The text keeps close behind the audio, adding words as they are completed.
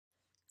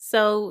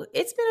So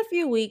it's been a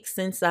few weeks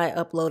since I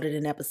uploaded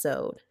an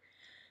episode.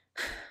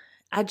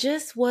 I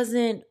just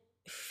wasn't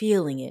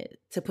feeling it,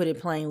 to put it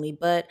plainly,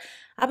 but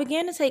I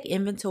began to take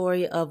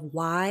inventory of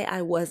why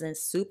I wasn't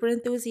super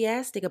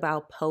enthusiastic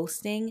about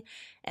posting,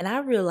 and I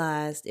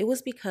realized it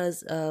was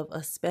because of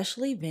a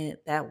special event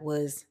that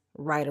was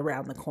right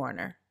around the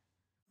corner.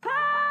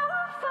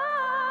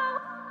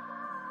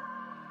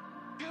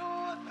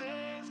 Your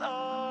things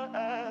are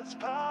as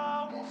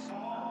powerful.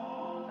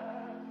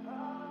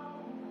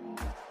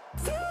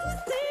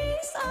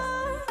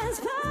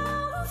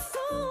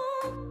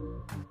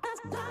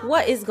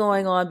 What is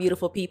going on,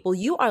 beautiful people?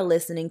 You are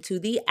listening to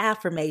the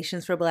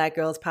Affirmations for Black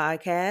Girls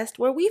podcast,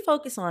 where we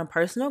focus on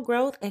personal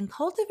growth and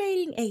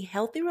cultivating a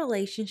healthy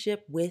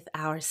relationship with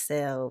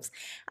ourselves.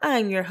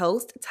 I'm your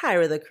host,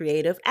 Tyra the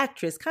Creative,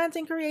 actress,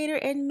 content creator,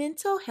 and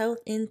mental health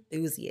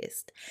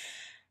enthusiast.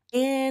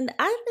 And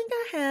I think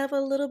I have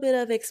a little bit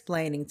of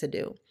explaining to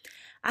do.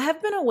 I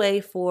have been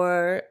away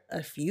for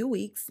a few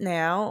weeks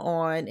now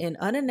on an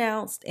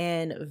unannounced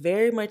and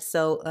very much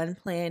so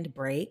unplanned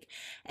break.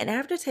 And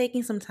after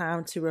taking some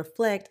time to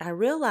reflect, I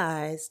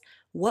realized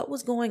what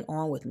was going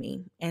on with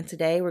me. And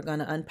today we're going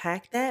to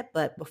unpack that.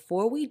 But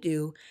before we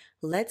do,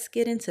 let's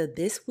get into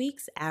this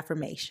week's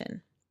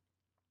affirmation.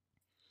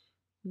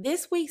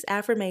 This week's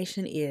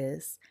affirmation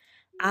is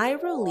I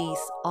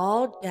release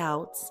all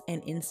doubts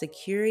and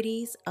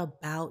insecurities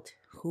about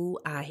who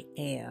I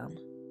am.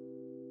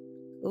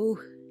 Ooh,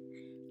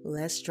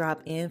 let's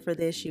drop in for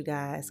this, you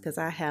guys, because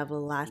I have a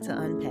lot to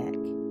unpack.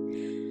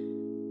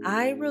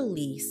 I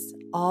release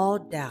all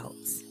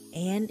doubts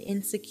and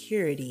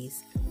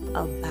insecurities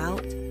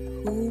about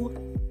who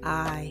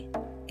I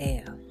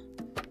am.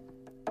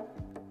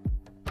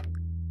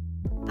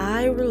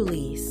 I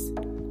release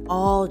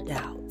all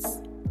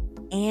doubts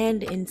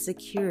and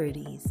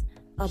insecurities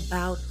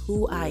about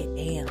who I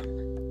am.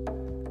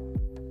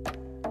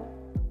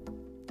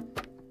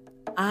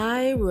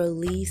 I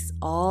release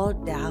all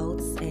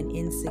doubts and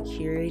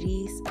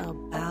insecurities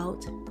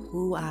about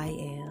who I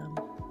am.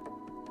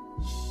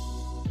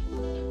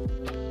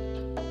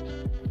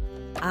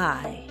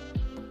 I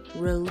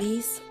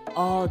release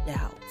all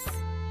doubts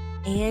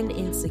and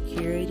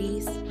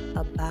insecurities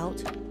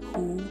about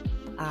who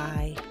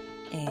I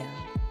am.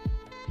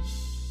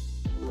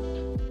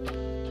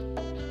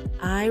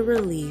 I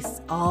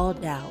release all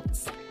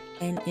doubts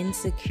and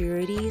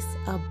insecurities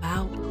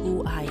about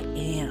who I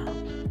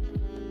am.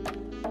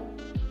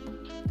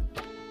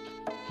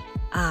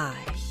 I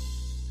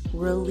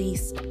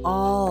release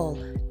all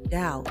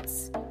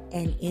doubts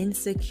and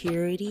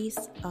insecurities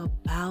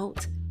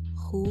about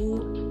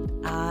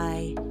who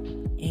I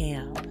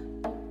am.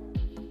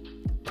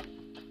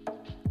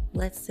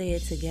 Let's say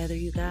it together,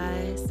 you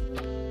guys.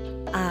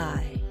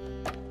 I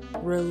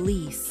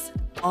release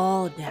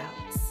all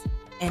doubts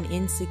and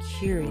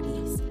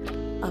insecurities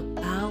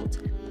about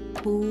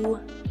who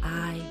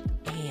I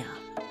am.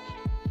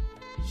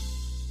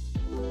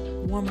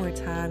 One more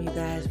time, you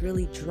guys,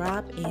 really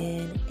drop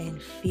in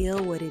and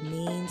feel what it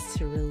means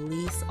to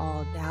release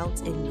all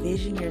doubts.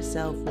 Envision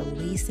yourself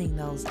releasing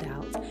those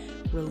doubts,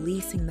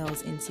 releasing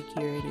those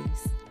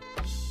insecurities.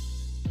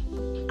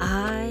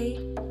 I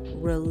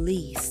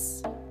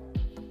release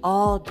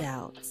all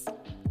doubts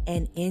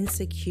and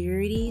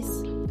insecurities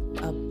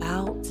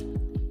about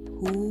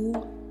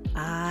who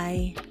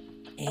I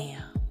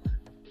am.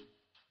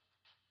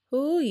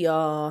 Ooh,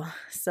 y'all.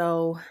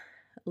 So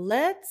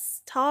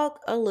let's talk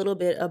a little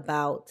bit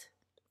about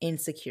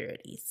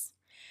insecurities.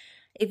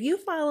 If you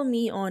follow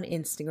me on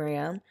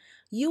Instagram,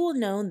 you will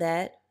know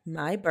that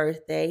my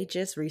birthday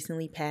just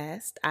recently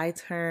passed. I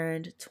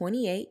turned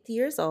 28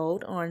 years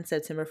old on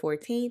September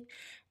 14th,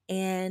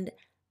 and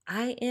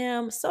I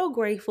am so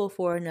grateful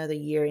for another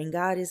year. And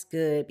God is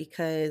good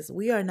because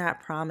we are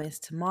not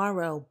promised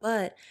tomorrow,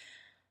 but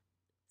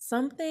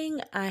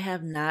something I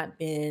have not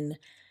been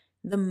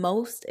the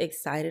most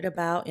excited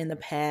about in the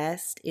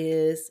past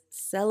is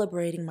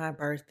celebrating my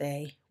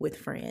birthday with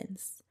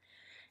friends.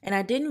 And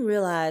I didn't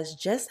realize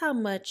just how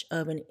much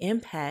of an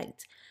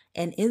impact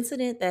an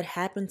incident that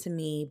happened to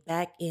me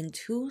back in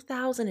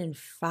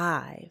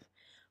 2005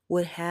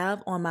 would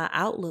have on my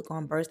outlook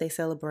on birthday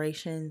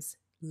celebrations,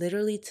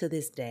 literally to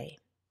this day.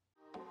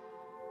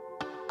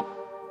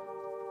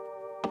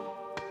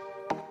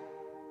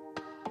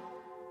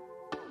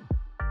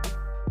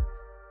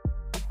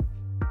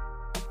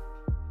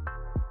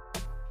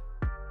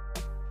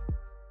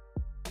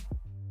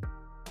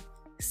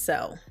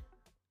 So,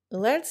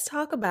 let's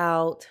talk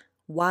about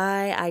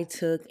why I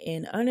took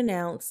an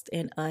unannounced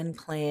and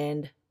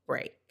unplanned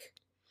break.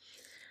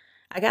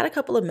 I got a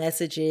couple of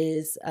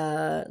messages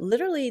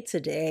literally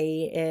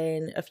today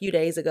and a few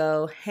days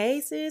ago. Hey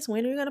sis,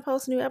 when are you going to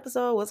post a new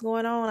episode? What's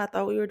going on? I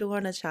thought we were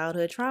doing a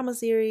childhood trauma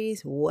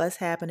series. What's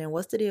happening?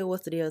 What's the deal?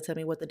 What's the deal? Tell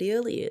me what the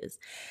deal is.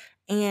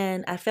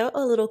 And I felt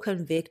a little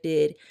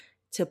convicted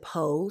to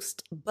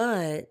post,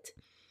 but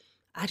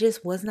I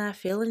just was not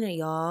feeling it,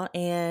 y'all.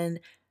 And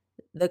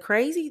the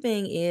crazy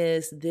thing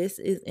is, this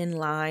is in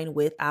line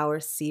with our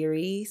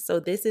series. So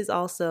this is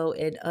also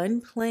an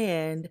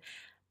unplanned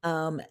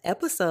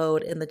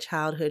episode in the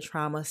childhood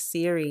trauma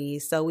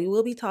series. So we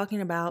will be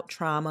talking about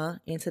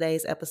trauma in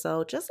today's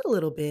episode, just a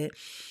little bit.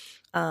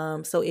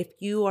 So if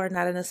you are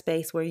not in a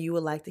space where you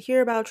would like to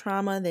hear about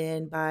trauma,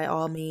 then by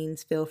all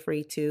means, feel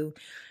free to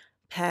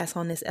pass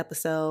on this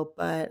episode.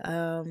 But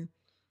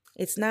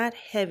it's not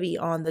heavy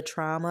on the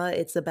trauma.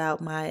 It's about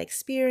my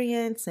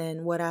experience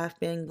and what I've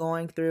been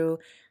going through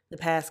the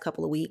past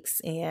couple of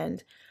weeks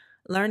and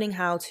learning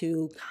how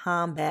to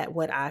combat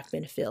what I've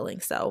been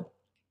feeling. So,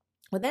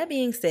 with that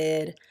being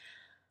said,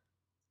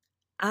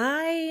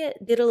 I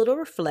did a little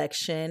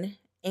reflection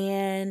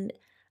and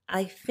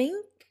I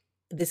think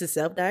this is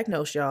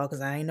self-diagnosed, y'all,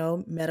 because I ain't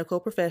no medical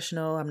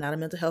professional. I'm not a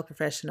mental health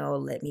professional.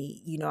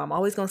 I'm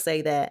always going to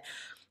say that.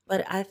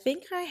 But I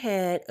think I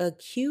had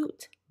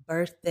acute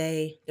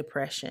birthday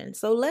depression.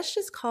 So let's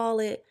just call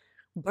it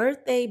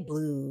birthday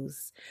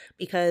blues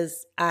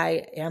because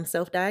I am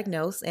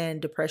self-diagnosed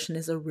and depression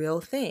is a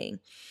real thing.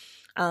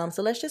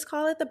 So let's just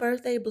call it the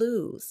birthday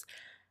blues.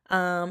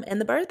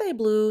 And the birthday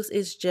blues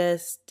is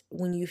just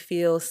when you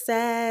feel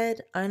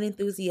sad,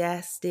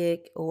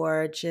 unenthusiastic,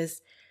 or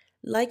just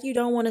like you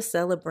don't want to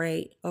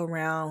celebrate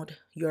around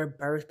your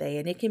birthday.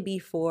 And it can be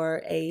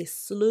for a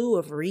slew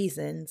of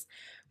reasons.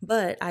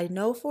 But I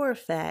know for a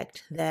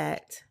fact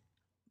that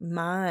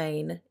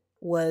mine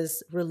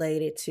was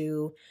related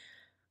to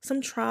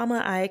some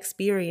trauma I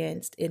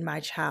experienced in my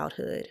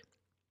childhood.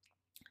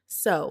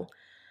 So,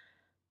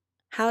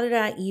 how did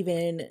I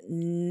even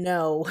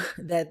know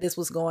that this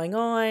was going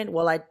on?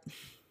 Well, I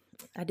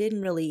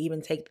didn't really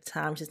even take the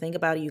time to think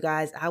about it, you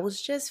guys. I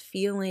was just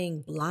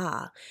feeling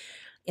blah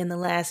in the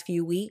last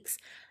few weeks.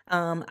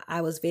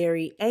 I was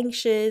very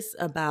anxious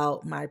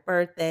about my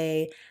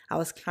birthday. I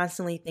was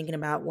constantly thinking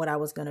about what I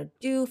was going to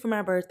do for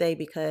my birthday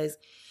because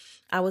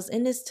I was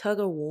in this tug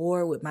of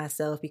war with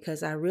myself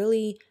because I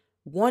really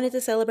wanted to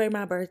celebrate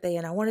my birthday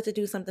and I wanted to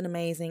do something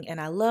amazing. And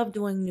I love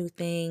doing new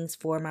things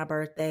for my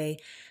birthday.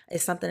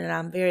 It's something that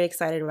I'm very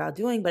excited about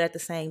doing. But at the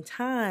same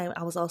time,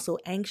 I was also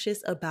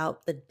anxious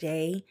about the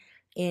day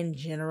in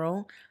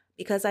general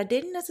because I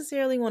didn't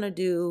necessarily want to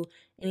do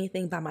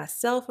anything by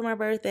myself for my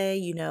birthday.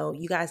 You know,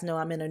 you guys know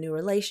I'm in a new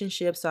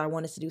relationship, so I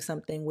wanted to do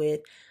something with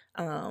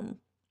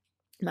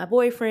my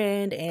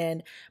boyfriend,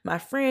 and my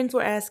friends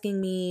were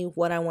asking me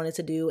what I wanted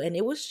to do, and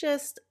it was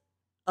just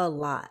a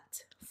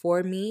lot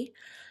for me.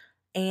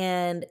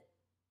 And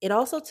it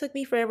also took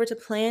me forever to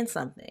plan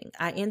something.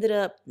 I ended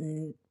up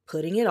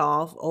putting it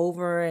off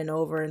over and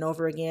over and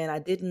over again. I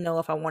didn't know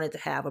if I wanted to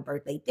have a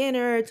birthday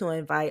dinner to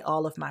invite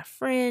all of my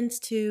friends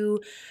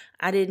to.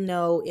 I didn't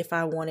know if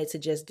I wanted to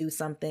just do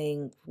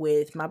something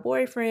with my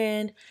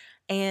boyfriend.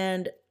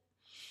 And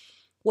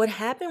what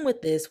happened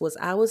with this was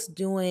I was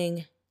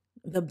doing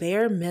the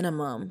bare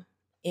minimum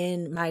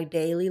in my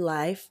daily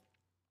life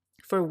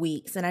for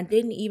weeks, and I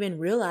didn't even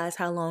realize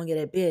how long it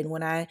had been.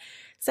 When I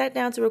sat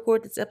down to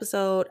record this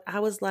episode, I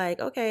was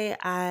like, okay,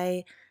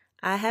 I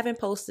haven't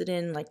posted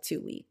in like 2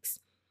 weeks.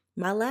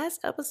 My last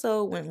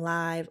episode went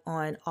live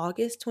on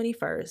August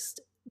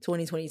 21st,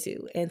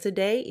 2022, and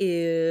today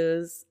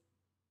is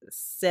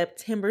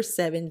September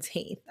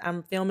 17th.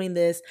 I'm filming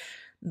this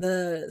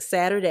the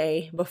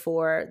Saturday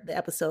before the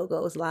episode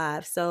goes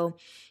live. So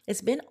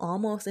it's been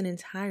almost an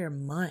entire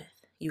month,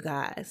 you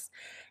guys.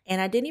 And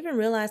I didn't even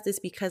realize this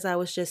because I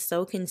was just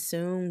so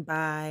consumed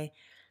by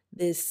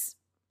this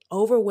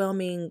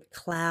overwhelming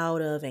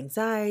cloud of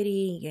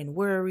anxiety and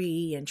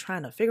worry and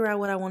trying to figure out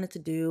what I wanted to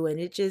do. And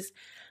it just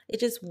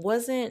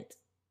wasn't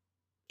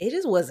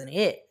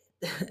it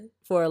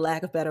for a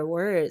lack of better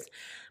words.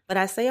 But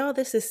I say all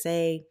this to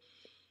say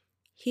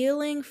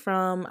healing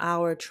from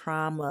our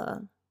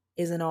trauma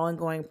is an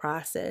ongoing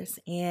process,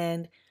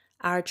 and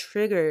our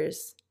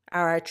triggers,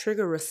 our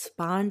trigger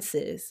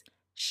responses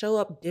show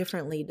up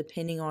differently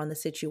depending on the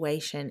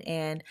situation.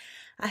 And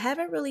I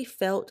haven't really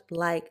felt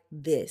like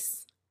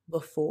this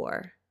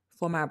before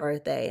for my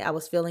birthday. I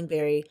was feeling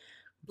very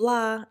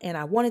blah and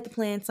I wanted to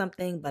plan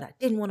something, but I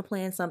didn't want to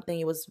plan something.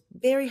 It was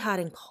very hot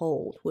and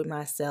cold with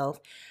myself.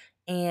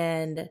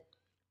 And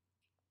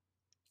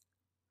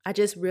I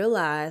just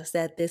realized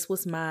that this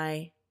was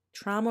my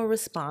trauma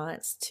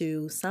response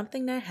to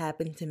something that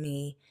happened to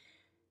me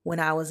when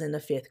I was in the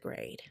 5th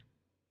grade.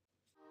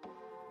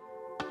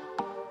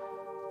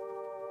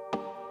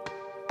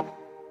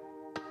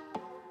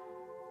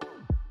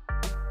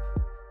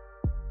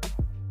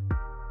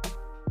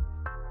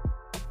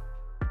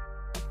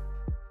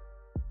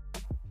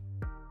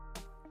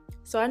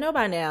 So I know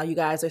by now you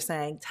guys are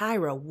saying,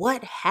 Tyra,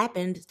 what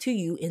happened to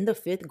you in the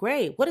 5th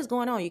grade? What is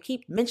going on? You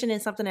keep mentioning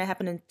something that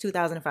happened in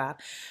 2005.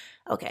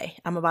 Okay,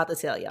 I'm about to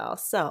tell y'all.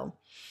 So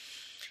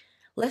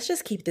let's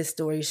just keep this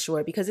story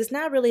short because it's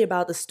not really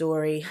about the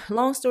story.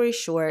 Long story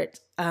short,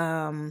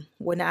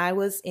 when I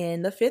was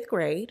in the 5th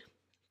grade,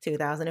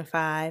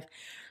 2005,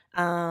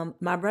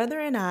 my brother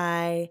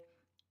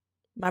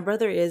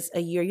is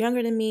a year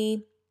younger than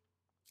me.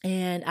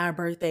 and our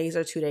birthdays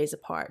are 2 days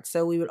apart.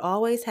 So we would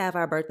always have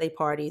our birthday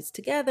parties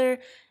together,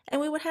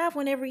 and we would have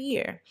one every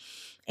year.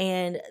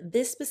 And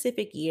this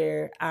specific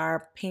year,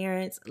 our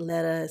parents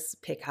let us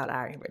pick out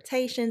our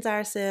invitations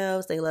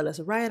ourselves. They let us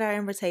write our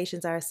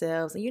invitations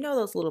ourselves. And you know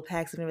those little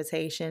packs of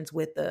invitations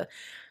with the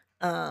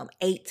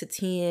 8 to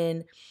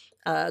 10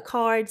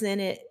 cards in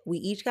it. We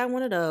each got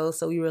one of those,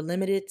 so we were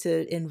limited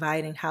to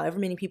inviting however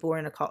many people were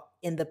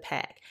in the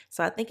pack.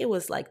 So I think it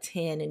was like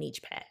 10 in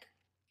each pack.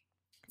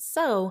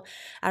 So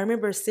I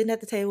remember sitting at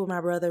the table with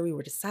my brother. We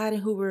were deciding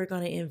who we were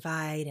going to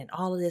invite and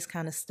all of this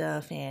kind of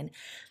stuff. And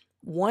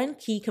one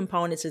key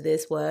component to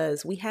this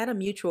was we had a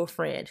mutual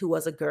friend who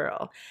was a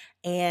girl,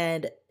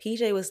 and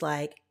PJ was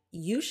like,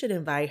 you should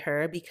invite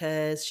her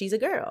because she's a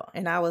girl.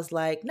 And I was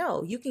like,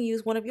 no, you can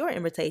use one of your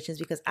invitations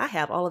because I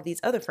have all of these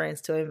other friends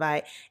to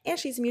invite, and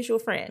she's a mutual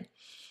friend.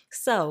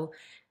 So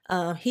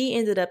he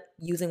ended up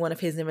using one of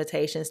his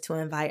invitations to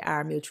invite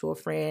our mutual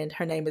friend.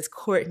 Her name is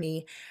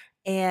Courtney.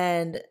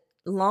 And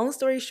long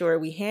story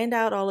short, we hand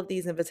out all of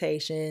these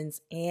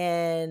invitations,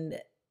 and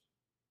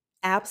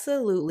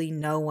absolutely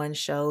no one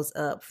shows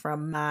up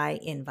from my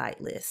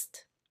invite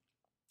list,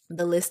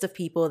 the list of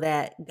people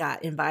that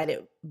got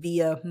invited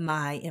via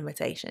my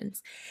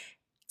invitations.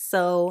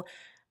 So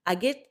I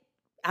get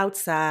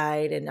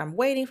outside and I'm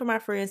waiting for my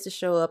friends to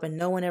show up, and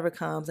no one ever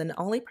comes. And the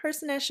only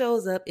person that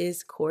shows up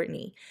is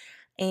Courtney.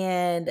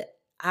 And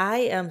I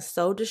am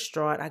so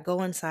distraught. I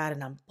go inside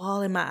and I'm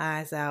bawling my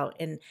eyes out.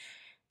 And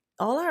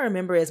all I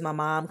remember is my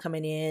mom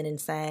coming in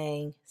and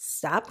saying,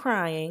 stop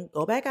crying,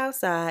 go back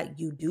outside.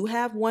 You do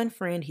have one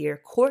friend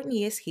here.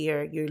 Courtney is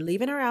here. You're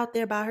leaving her out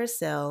there by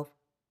herself.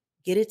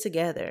 Get it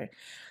together.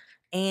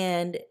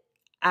 And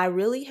I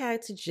really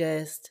had to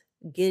just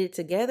get it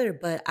together,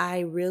 but I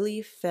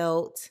really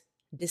felt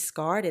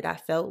discarded. I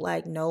felt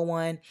like no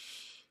one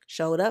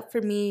showed up for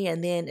me.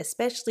 And then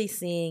especially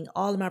seeing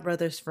all of my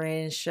brother's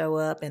friends show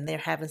up and they're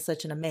having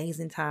such an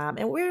amazing time.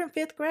 And we're in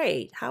 5th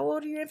grade. How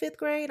old are you in 5th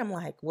grade? I'm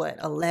like, what,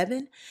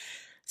 11?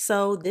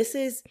 So this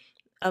is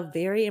a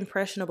very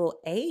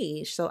impressionable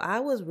age. So I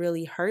was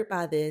really hurt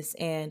by this.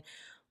 And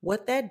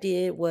what that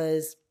did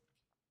was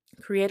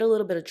create a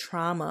little bit of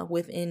trauma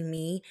within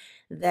me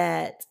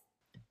that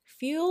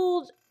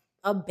fueled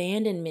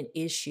abandonment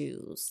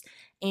issues.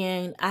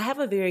 And I have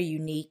a very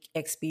unique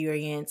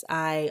experience.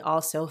 I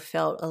also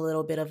felt a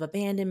little bit of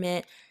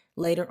abandonment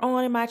later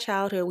on in my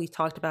childhood. We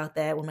talked about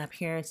that when my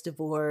parents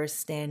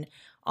divorced and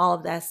all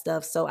of that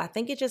stuff. So I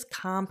think it just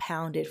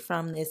compounded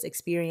from this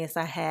experience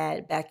I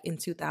had back in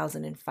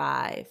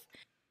 2005.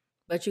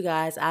 But you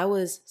guys, I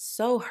was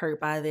so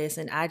hurt by this,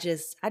 and I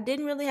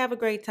didn't really have a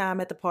great time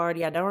at the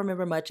party. I don't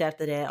remember much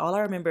after that. All I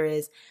remember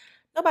is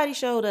nobody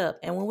showed up.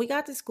 And when we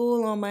got to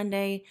school on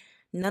Monday,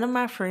 none of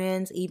my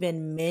friends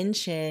even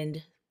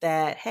mentioned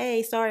that,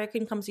 hey, sorry I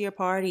couldn't come to your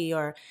party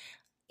or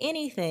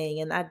anything.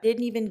 And I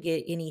didn't even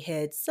get any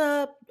heads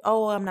up.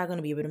 Oh, I'm not going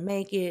to be able to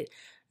make it.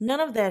 None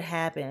of that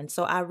happened.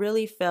 So I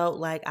really felt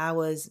like I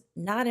was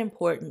not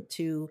important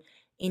to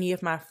any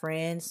of my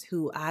friends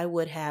who I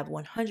would have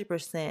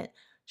 100%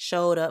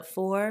 showed up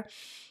for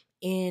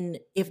in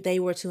if they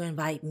were to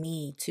invite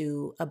me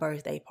to a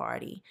birthday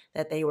party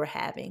that they were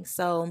having.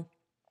 So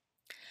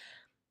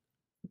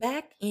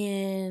back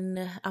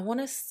in, I want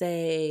to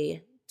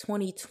say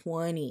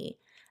 2020,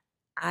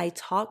 I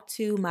talked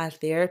to my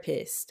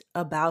therapist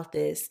about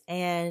this,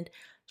 and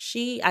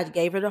I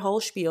gave her the whole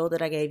spiel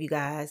that I gave you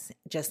guys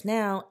just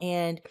now.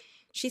 And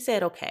she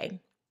said, okay,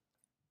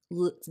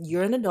 look,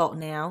 you're an adult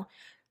now.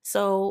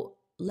 So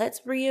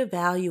let's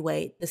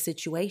reevaluate the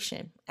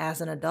situation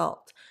as an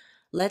adult.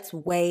 Let's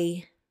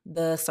weigh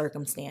the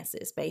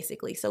circumstances,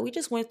 basically. So we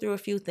just went through a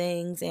few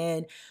things,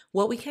 and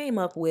what we came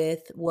up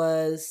with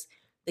was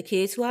the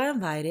kids who I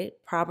invited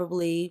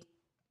probably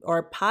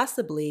or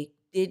possibly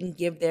didn't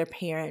give their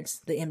parents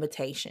the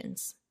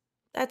invitations.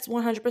 That's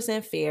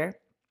 100% fair.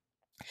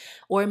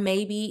 Or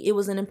maybe it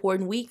was an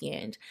important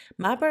weekend.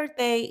 My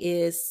birthday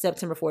is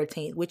September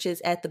 14th, which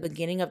is at the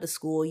beginning of the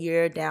school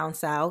year down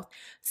south.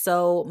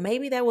 So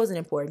maybe that was an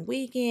important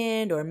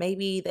weekend, or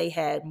maybe they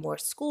had more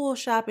school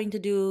shopping to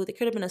do. There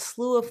could have been a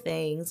slew of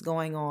things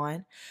going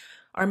on.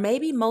 Or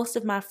maybe most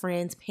of my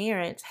friends'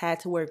 parents had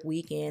to work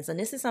weekends. And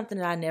this is something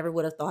that I never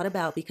would have thought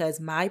about because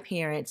my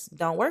parents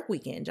don't work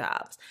weekend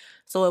jobs.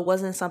 So it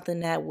wasn't something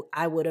that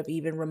I would have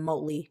even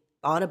remotely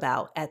thought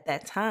about at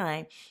that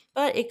time.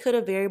 But it could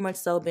have very much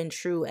so been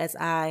true as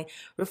I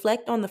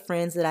reflect on the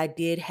friends that I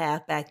did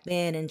have back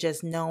then, and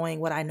just knowing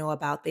what I know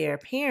about their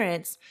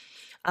parents.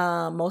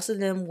 Most of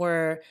them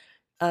were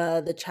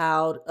the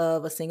child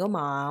of a single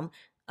mom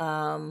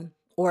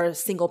or a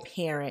single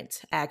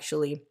parent,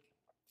 actually.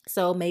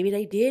 So maybe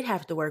they did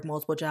have to work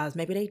multiple jobs.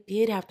 Maybe they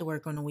did have to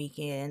work on the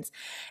weekends.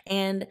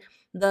 And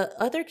the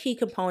other key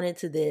component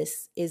to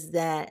this is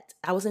that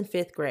I was in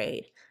 5th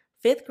grade.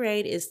 5th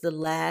grade is the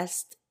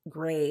last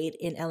grade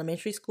in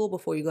elementary school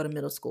before you go to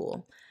middle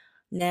school.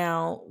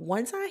 Now,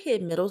 once I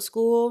hit middle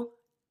school,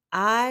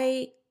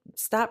 I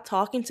stopped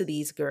talking to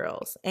these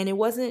girls. And it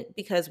wasn't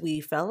because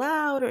we fell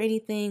out or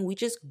anything. We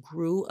just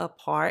grew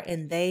apart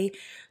and they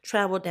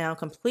traveled down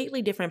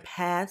completely different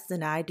paths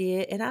than I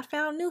did. And I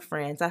found new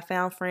friends. I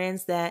found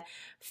friends that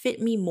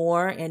fit me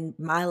more and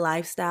my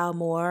lifestyle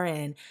more.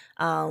 And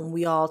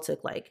we all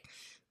took like,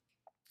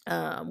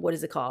 what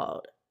is it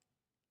called?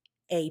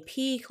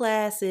 AP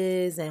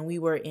classes, and we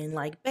were in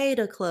like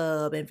beta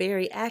club and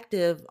very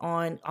active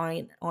on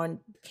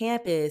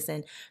campus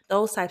and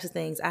those types of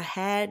things. I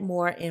had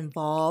more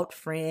involved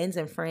friends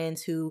and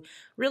friends who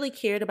really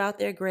cared about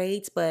their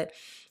grades. But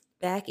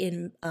back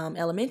in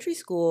elementary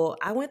school,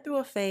 I went through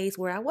a phase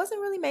where I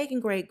wasn't really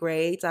making great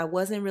grades. I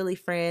wasn't really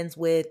friends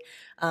with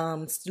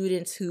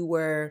students who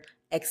were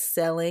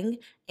excelling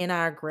in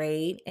our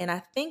grade. And I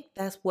think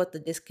that's what the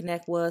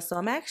disconnect was. So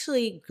I'm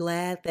actually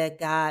glad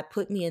that God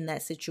put me in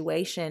that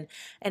situation.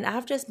 And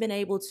I've just been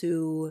able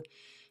to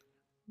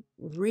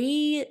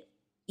re-evaluate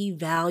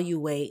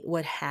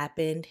what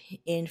happened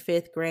in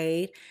fifth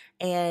grade.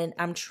 And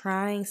I'm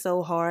trying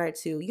so hard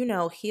to,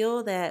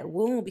 heal that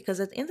wound,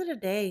 because at the end of the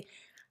day,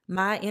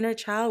 my inner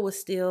child was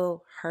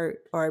still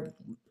hurt, or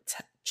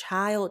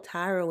child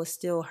Tyra was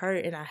still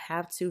hurt, and I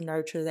have to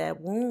nurture that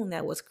wound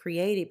that was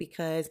created,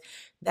 because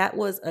that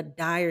was a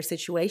dire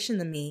situation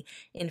to me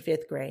in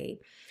fifth grade.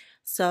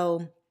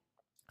 So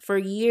for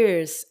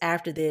years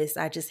after this,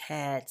 I just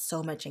had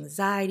so much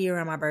anxiety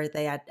around my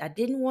birthday. I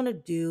didn't want to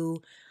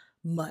do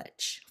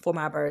much for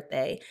my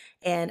birthday.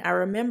 And I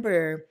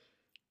remember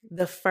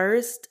the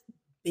first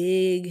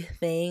big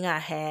thing I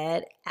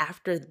had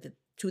after the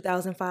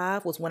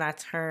 2005 was when I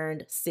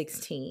turned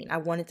 16. I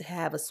wanted to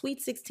have a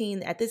sweet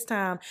 16. At this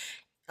time,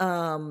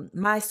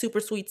 my super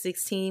sweet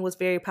 16 was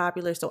very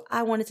popular, so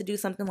I wanted to do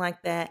something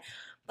like that.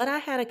 But I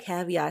had a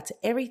caveat to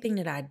everything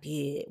that I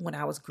did when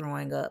I was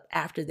growing up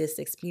after this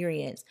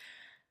experience.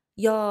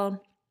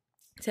 Y'all,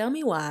 tell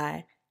me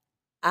why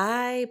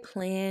I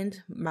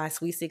planned my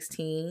sweet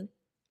 16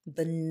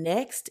 the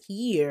next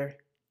year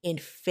in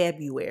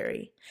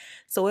February.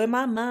 So in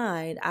my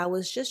mind, I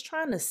was just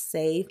trying to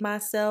save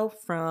myself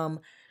from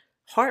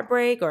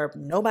heartbreak or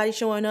nobody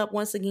showing up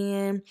once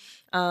again.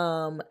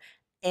 And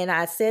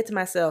I said to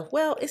myself,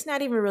 well, it's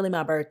not even really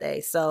my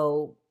birthday,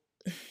 so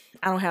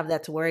I don't have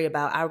that to worry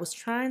about. I was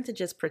trying to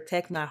just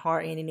protect my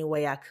heart in any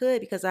way I could,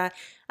 because I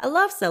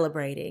love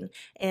celebrating.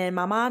 And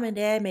my mom and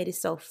dad made it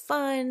so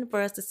fun for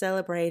us to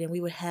celebrate. And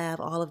we would have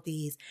all of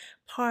these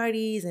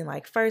parties in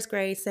like first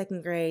grade,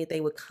 second grade.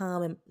 They would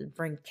come and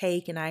bring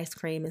cake and ice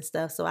cream and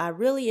stuff. So I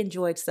really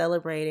enjoyed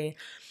celebrating.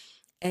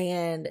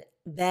 And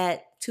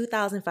that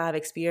 2005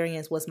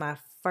 experience was my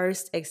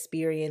first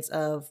experience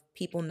of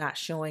people not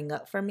showing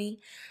up for me,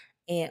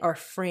 and or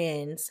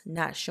friends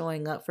not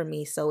showing up for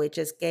me. So it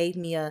just gave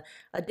me a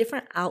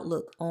different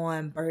outlook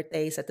on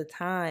birthdays at the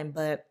time.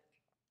 But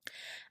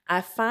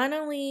I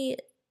finally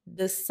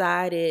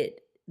decided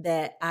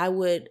that I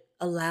would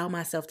allow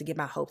myself to get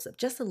my hopes up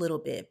just a little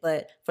bit.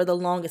 But for the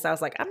longest, I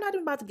was like, I'm not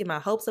even about to get my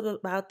hopes up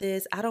about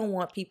this. I don't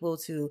want people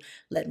to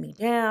let me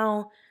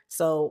down.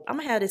 So I'm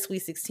going to have this sweet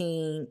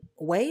 16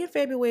 way in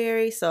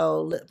February.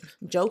 So look,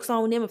 jokes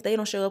on them if they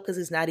don't show up, because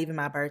it's not even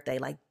my birthday.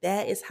 Like,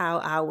 that is how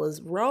I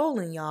was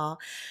rolling, y'all.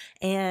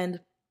 And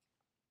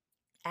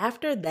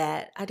after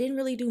that, I didn't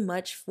really do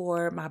much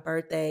for my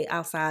birthday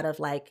outside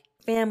of like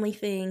family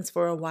things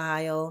for a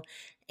while.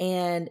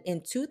 And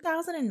in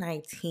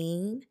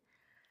 2019,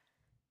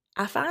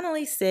 I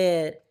finally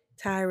said,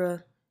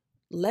 Tyra,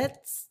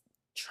 let's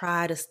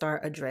try to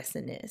start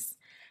addressing this.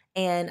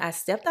 And I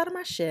stepped out of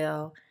my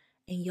shell,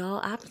 and y'all,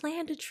 I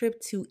planned a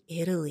trip to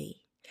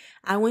Italy.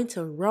 I went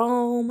to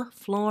Rome,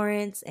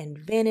 Florence, and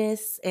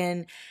Venice,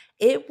 and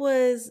it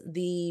was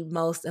the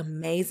most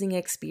amazing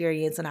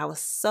experience. And I was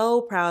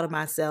so proud of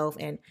myself.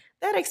 And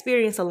that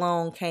experience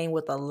alone came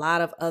with a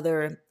lot of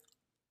other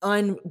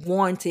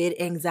unwanted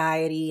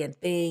anxiety and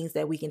things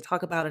that we can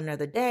talk about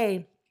another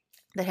day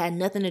that had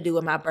nothing to do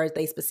with my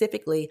birthday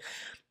specifically.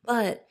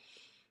 But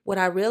what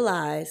I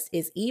realized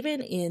is,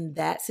 even in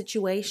that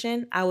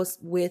situation, I was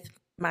with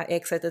my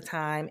ex at the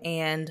time,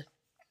 and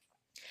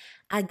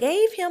I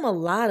gave him a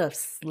lot of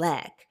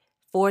slack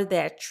for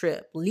that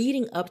trip,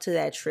 leading up to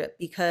that trip,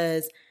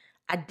 because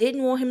I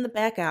didn't want him to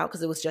back out,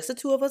 because it was just the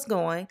two of us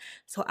going.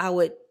 So I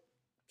would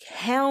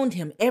hound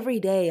him every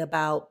day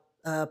about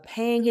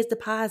paying his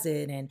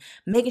deposit and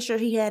making sure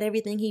he had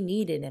everything he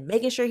needed and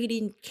making sure he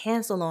didn't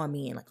cancel on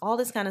me and like all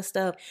this kind of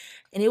stuff.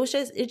 And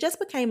it just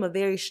became a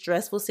very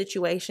stressful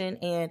situation.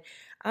 And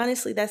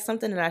honestly, that's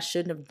something that I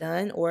shouldn't have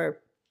done, or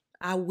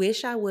I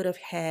wish I would have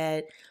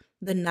had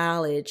the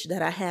knowledge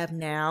that I have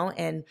now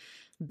and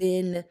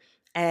been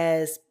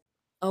as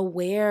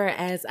aware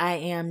as I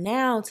am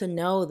now to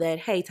know that,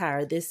 hey,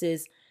 Tyra, this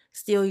is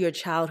still your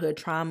childhood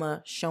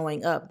trauma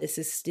showing up. This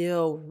is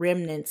still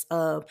remnants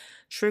of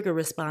trigger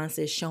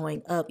responses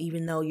showing up,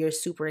 even though you're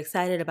super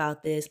excited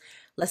about this.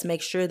 Let's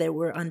make sure that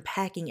we're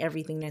unpacking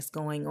everything that's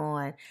going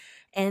on.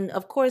 And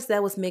of course,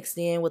 that was mixed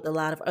in with a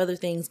lot of other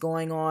things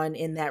going on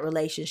in that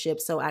relationship.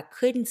 So I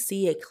couldn't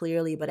see it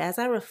clearly. But as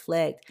I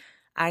reflect,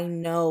 I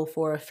know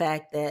for a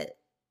fact that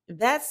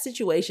that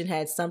situation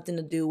had something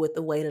to do with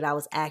the way that I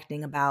was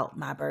acting about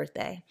my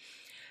birthday.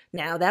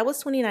 Now, that was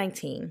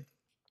 2019.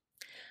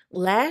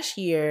 Last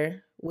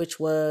year, which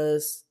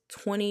was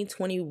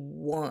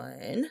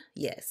 2021,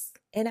 yes,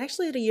 and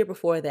actually the year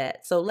before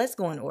that. So let's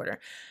go in order.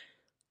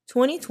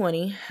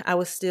 2020, I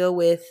was still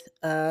with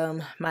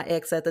my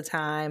ex at the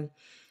time,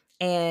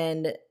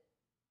 and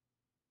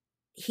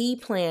he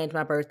planned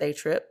my birthday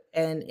trip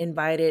and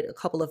invited a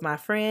couple of my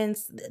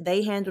friends.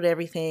 They handled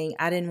everything.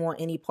 I didn't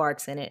want any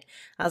parts in it.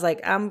 I was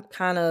like,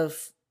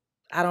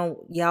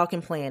 y'all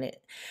can plan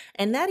it.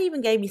 And that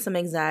even gave me some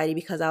anxiety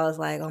because I was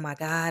like, oh my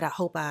God, I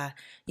hope I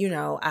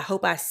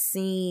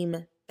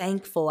seem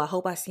thankful. I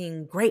hope I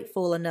seem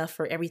grateful enough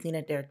for everything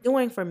that they're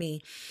doing for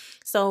me.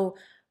 So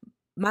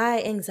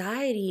my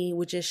anxiety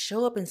would just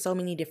show up in so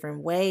many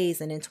different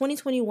ways. And in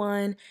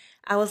 2021,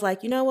 I was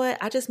like, you know what?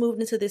 I just moved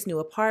into this new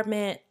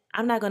apartment.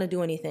 I'm not going to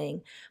do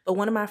anything. But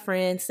one of my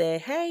friends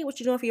said, hey, what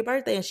you doing for your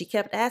birthday? And she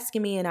kept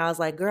asking me. And I was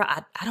like, girl,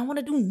 I don't want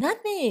to do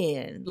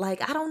nothing.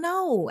 Like, I don't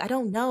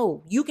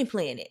know. You can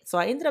plan it. So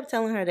I ended up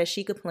telling her that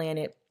she could plan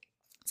it.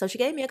 So she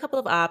gave me a couple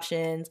of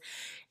options.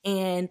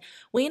 And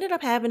we ended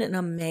up having an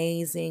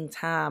amazing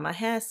time. I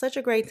had such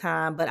a great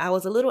time, but I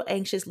was a little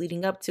anxious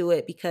leading up to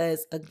it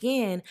because,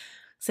 again,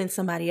 since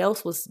somebody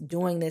else was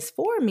doing this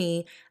for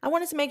me, I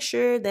wanted to make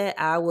sure that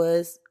I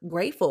was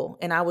grateful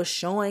and I was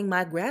showing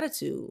my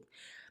gratitude.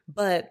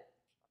 But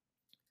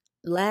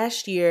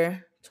last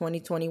year,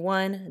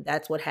 2021,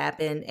 that's what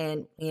happened,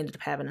 and we ended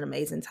up having an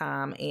amazing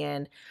time.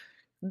 And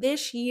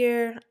this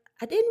year,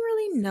 I didn't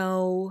really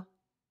know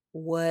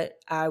what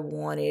I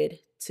wanted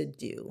to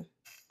do.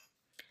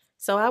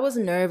 So I was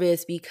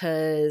nervous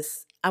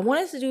because I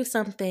wanted to do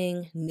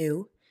something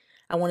new.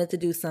 I wanted to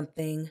do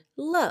something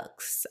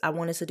luxe. I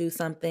wanted to do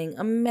something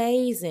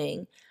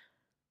amazing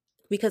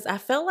because I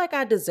felt like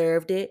I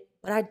deserved it,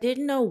 but I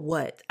didn't know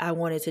what I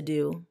wanted to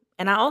do.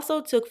 And I also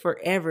took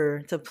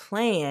forever to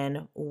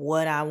plan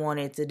what I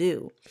wanted to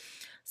do.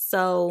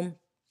 So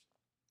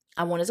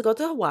I wanted to go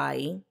to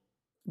Hawaii,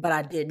 but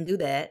I didn't do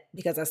that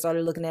because I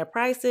started looking at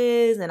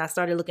prices and I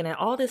started looking at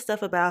all this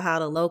stuff about how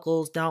the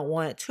locals don't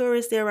want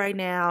tourists there right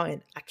now.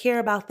 And I care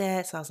about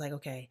that. So I was like,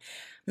 okay,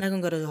 I'm not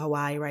going to go to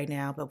Hawaii right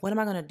now, but what am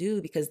I going to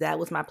do? Because that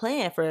was my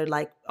plan for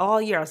like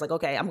all year. I was like,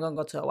 okay, I'm going to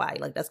go to Hawaii.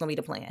 Like that's going to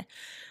be the plan.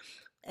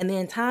 And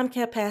then time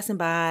kept passing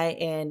by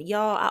and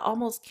y'all, I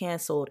almost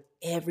canceled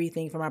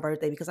everything for my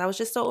birthday because I was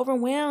just so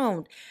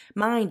overwhelmed.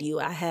 Mind you,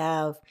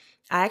 I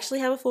actually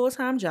have a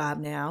full-time job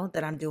now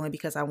that I'm doing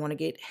because I want to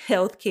get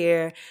health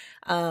care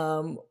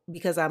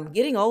because I'm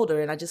getting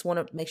older and I just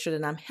want to make sure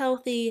that I'm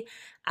healthy.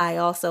 I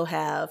also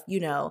have,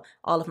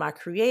 all of my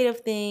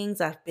creative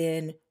things. I've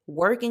been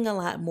working a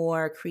lot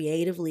more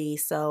creatively.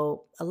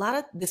 So a lot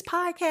of this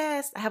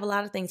podcast, I have a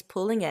lot of things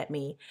pulling at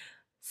me.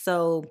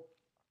 So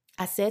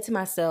I said to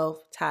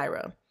myself,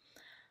 Tyra,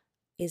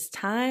 it's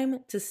time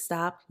to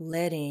stop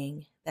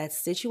letting that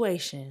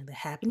situation that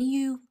happened to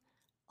you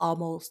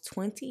almost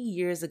 20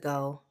 years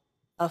ago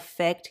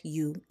affect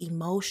you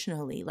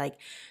emotionally. Like,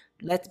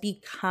 let's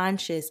be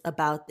conscious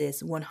about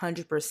this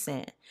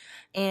 100%.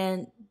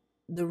 And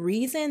the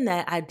reason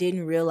that I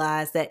didn't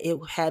realize that it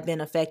had been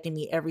affecting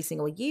me every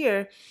single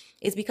year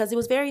is because it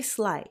was very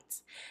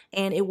slight.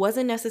 And it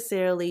wasn't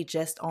necessarily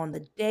just on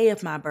the day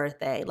of my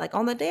birthday. Like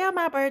on the day of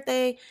my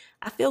birthday,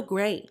 I feel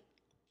great.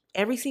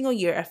 Every single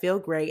year, I feel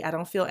great. I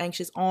don't feel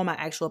anxious on my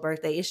actual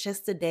birthday. It's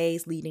just the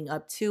days leading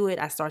up to it.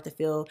 I start to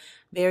feel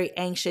very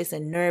anxious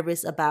and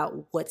nervous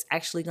about what's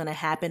actually going to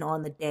happen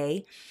on the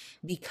day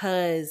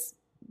because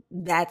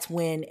that's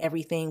when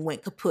everything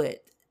went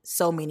kaput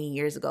so many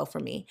years ago for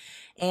me.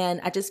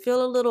 And I just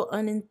feel a little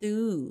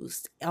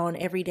unenthused on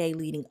every day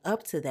leading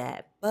up to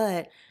that.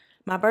 But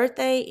my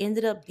birthday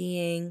ended up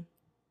being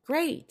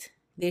great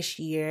this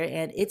year,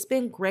 and it's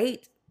been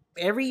great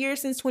every year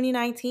since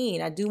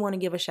 2019. I do want to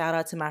give a shout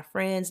out to my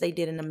friends. They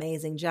did an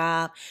amazing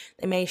job.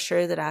 They made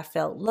sure that I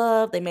felt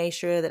loved. They made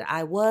sure that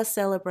I was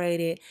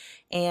celebrated.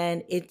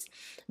 And it's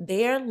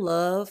their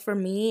love for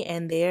me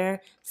and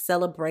their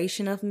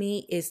celebration of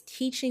me is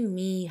teaching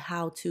me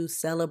how to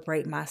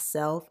celebrate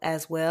myself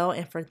as well.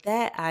 And for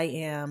that,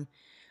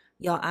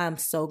 I'm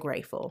so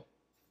grateful.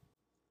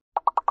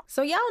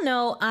 So y'all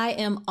know I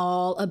am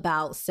all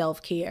about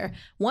self-care.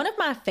 One of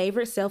my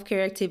favorite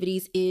self-care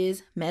activities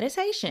is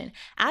meditation.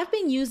 I've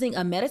been using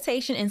a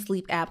meditation and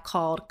sleep app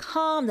called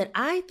Calm that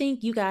I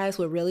think you guys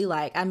would really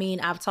like. I mean,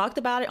 I've talked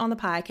about it on the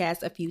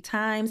podcast a few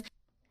times.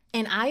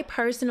 And I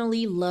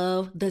personally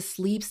love the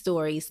sleep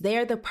stories.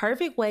 They're the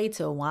perfect way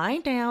to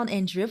wind down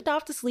and drift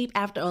off to sleep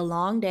after a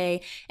long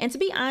day. And to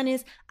be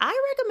honest, I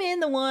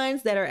recommend the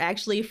ones that are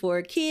actually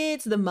for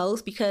kids the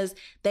most because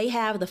they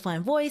have the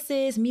fun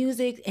voices,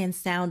 music, and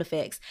sound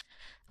effects.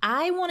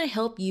 I want to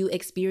help you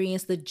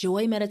experience the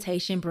joy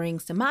meditation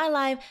brings to my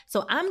life,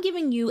 so I'm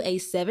giving you a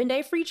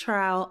 7-day free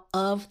trial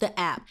of the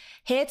app.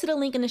 Head to the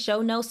link in the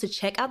show notes to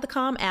check out the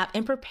Calm app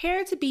and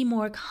prepare to be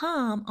more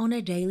calm on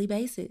a daily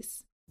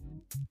basis.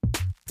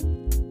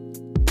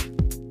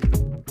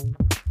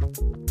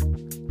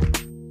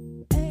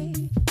 Hey,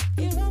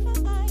 you're on my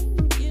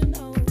mind, you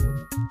know.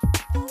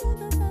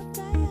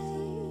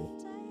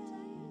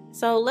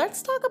 So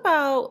let's talk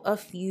about a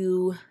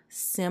few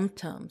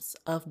symptoms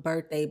of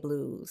birthday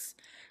blues.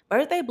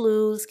 Birthday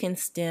blues can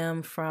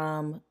stem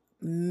from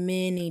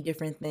many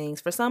different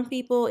things. For some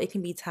people, it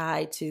can be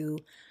tied to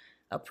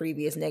a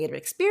previous negative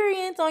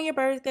experience on your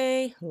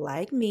birthday,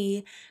 like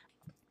me.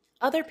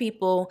 Other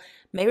people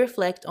may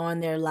reflect on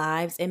their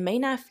lives and may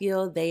not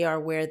feel they are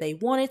where they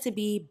wanted to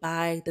be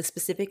by the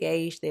specific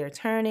age they are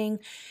turning.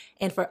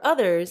 And for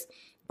others,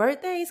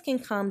 birthdays can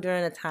come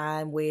during a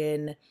time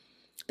when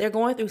they're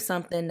going through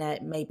something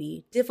that may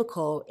be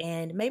difficult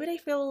and maybe they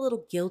feel a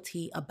little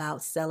guilty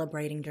about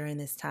celebrating during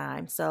this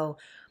time. So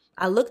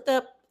I looked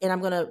up, and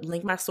I'm going to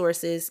link my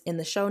sources in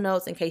the show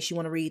notes in case you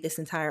want to read this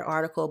entire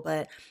article,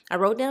 but I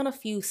wrote down a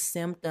few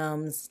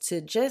symptoms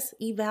to just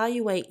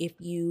evaluate if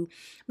you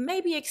may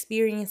be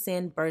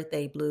experiencing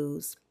birthday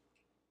blues.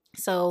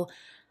 So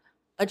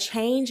a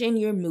change in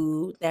your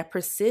mood that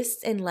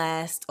persists and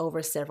lasts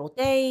over several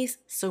days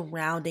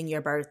surrounding your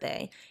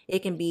birthday. It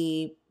can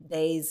be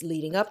days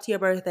leading up to your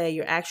birthday,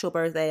 your actual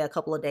birthday, a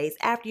couple of days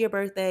after your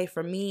birthday.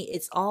 For me,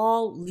 it's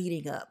all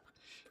leading up.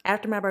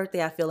 After my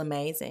birthday, I feel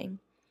amazing.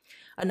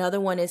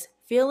 Another one is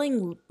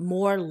feeling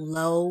more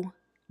low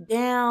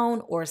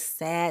down or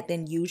sad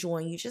than usual,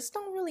 and you just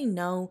don't really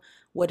know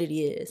what it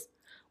is,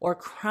 or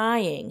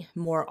crying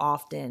more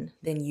often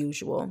than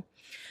usual.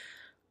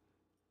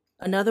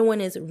 Another one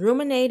is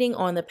ruminating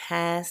on the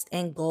past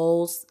and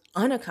goals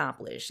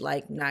unaccomplished,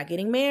 like not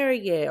getting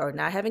married yet or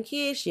not having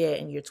kids yet,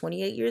 and you're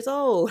 28 years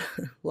old,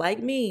 like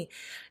me.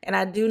 And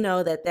I do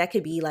know that that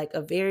could be like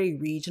a very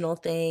regional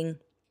thing.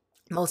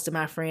 Most of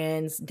my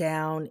friends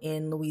down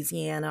in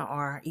Louisiana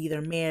are either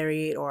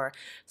married or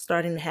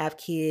starting to have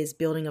kids,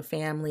 building a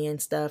family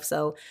and stuff.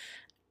 So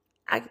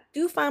I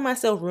do find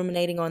myself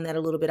ruminating on that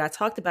a little bit. I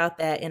talked about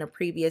that in a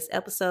previous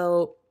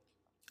episode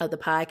of the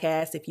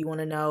podcast. If you want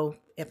to know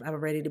if I'm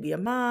ready to be a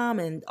mom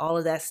and all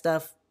of that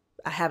stuff,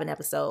 I have an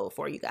episode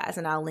for you guys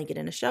and I'll link it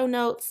in the show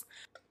notes.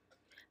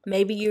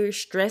 Maybe you're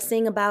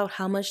stressing about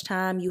how much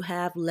time you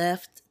have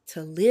left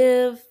to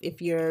live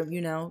if you're,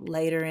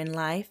 later in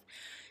life.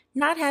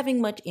 Not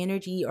having much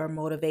energy or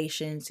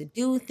motivation to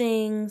do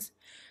things.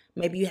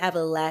 Maybe you have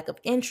a lack of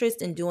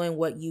interest in doing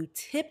what you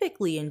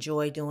typically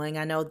enjoy doing.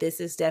 I know this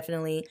is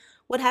definitely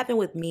what happened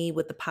with me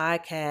with the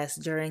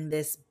podcast during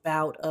this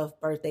bout of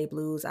birthday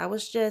blues. I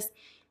was just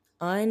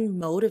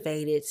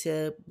unmotivated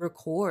to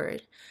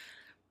record.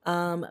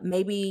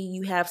 Maybe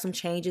you have some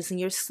changes in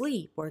your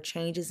sleep or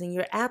changes in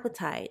your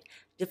appetite,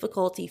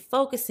 difficulty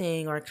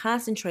focusing or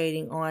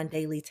concentrating on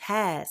daily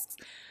tasks,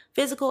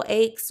 physical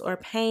aches or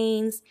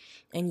pains.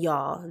 And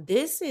y'all,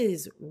 this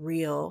is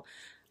real.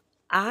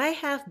 I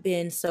have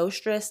been so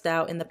stressed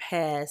out in the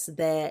past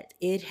that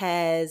it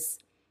has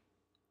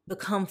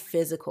become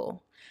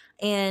physical.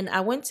 And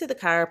I went to the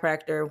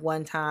chiropractor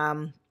one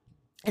time,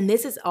 and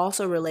this is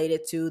also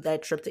related to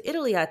that trip to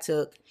Italy I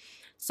took.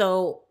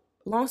 So,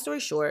 long story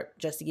short,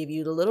 just to give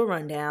you the little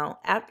rundown,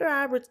 after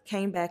I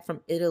came back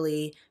from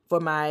Italy for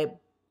my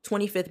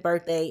 25th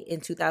birthday in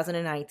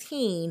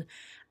 2019,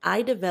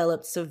 I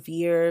developed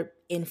severe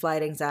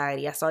in-flight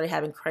anxiety. I started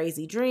having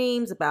crazy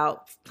dreams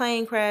about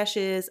plane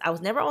crashes. I was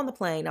never on the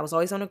plane. I was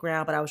always on the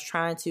ground, but I was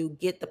trying to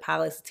get the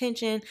pilot's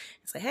attention and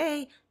say,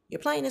 hey, your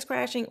plane is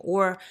crashing,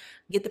 or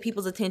get the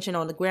people's attention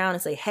on the ground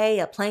and say, hey,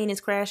 a plane is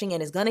crashing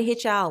and it's going to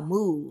hit y'all,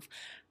 move.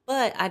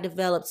 But I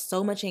developed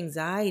so much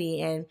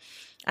anxiety, and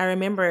I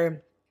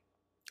remember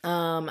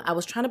I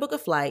was trying to book a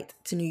flight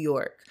to New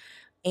York,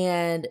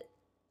 and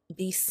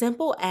the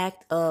simple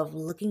act of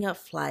looking up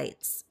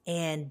flights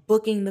and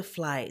booking the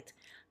flight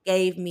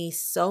gave me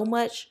so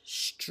much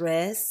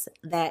stress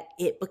that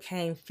it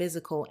became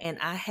physical. And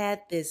I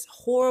had this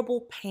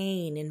horrible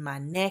pain in my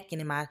neck and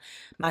in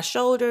my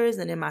shoulders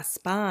and in my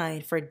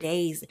spine for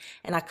days.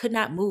 And I could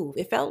not move.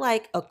 It felt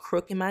like a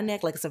crook in my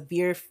neck, like a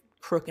severe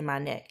crook in my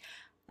neck.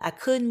 I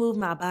couldn't move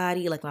my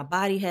body, like my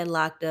body had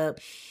locked up.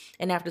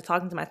 And after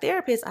talking to my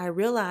therapist, I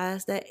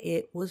realized that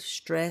it was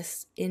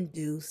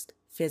stress-induced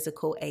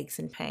physical aches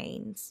and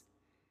pains,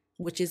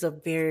 which is a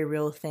very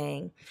real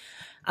thing.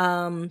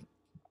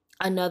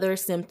 Another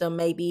symptom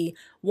may be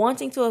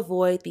wanting to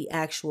avoid the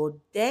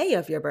actual day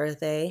of your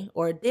birthday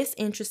or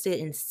disinterested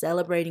in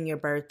celebrating your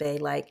birthday,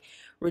 like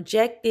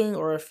rejecting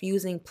or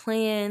refusing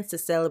plans to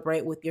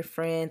celebrate with your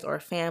friends or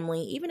family,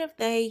 even if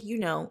they,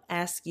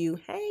 ask you,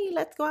 hey,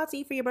 let's go out to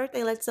eat for your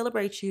birthday, let's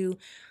celebrate you.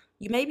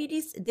 You may be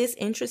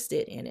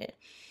disinterested in it.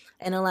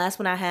 And the last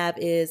one I have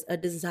is a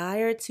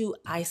desire to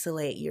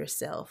isolate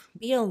yourself,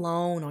 be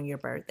alone on your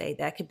birthday.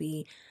 That could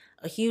be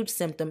a huge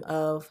symptom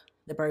of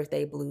the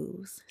birthday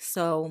blues.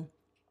 So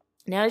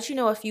now that you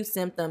know a few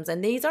symptoms,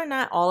 and these are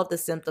not all of the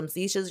symptoms,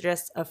 these are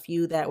just a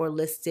few that were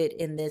listed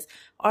in this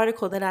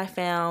article that I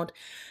found.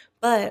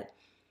 But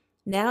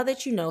now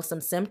that you know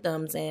some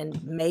symptoms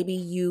and maybe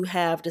you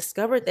have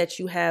discovered that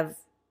you have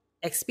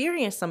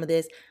experienced some of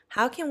this,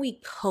 how can we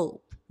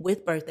cope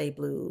with birthday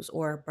blues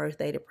or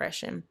birthday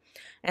depression?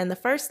 And the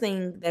first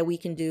thing that we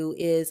can do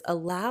is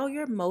allow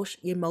your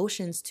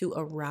emotions to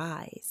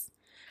arise.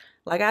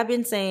 Like I've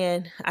been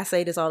saying, I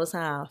say this all the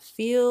time,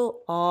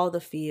 feel all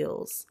the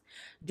feels.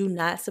 Do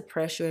not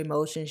suppress your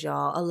emotions,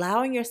 y'all.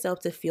 Allowing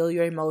yourself to feel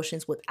your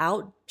emotions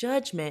without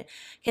judgment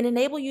can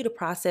enable you to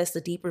process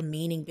the deeper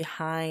meaning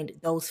behind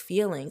those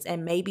feelings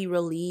and maybe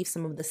relieve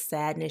some of the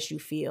sadness you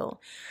feel.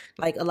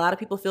 Like a lot of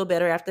people feel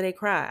better after they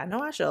cry. I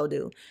know I sure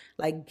do.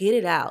 Like get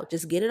it out.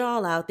 Just get it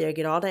all out there.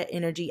 Get all that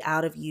energy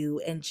out of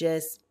you and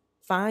just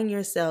find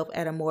yourself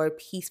at a more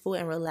peaceful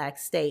and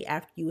relaxed state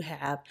after you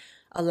have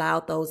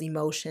allowed those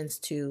emotions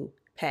to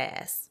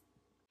pass.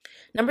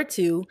 Number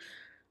 2,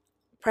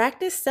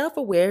 practice self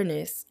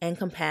awareness and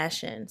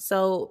compassion.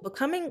 So,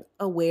 becoming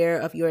aware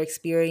of your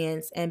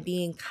experience and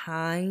being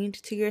kind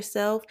to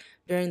yourself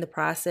during the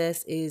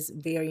process is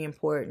very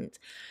important.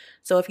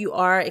 So, if you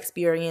are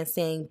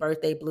experiencing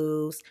birthday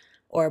blues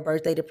or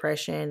birthday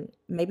depression,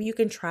 maybe you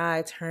can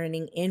try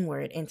turning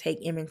inward and take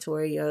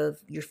inventory of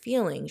your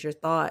feelings, your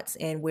thoughts,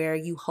 and where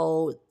you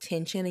hold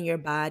tension in your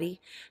body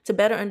to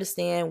better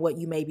understand what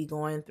you may be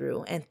going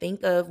through and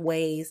think of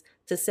ways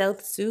to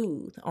self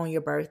soothe on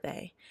your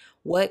birthday.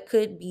 What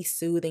could be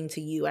soothing to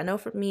you? I know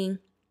for me,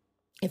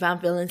 if I'm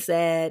feeling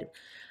sad,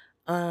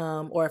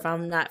 or if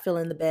I'm not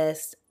feeling the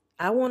best,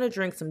 I want to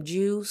drink some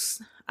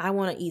juice. I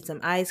want to eat some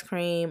ice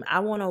cream.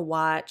 I want to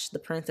watch The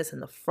Princess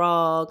and the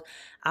Frog.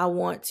 I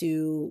want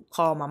to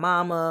call my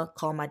mama,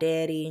 call my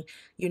daddy.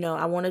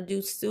 I want to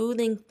do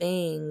soothing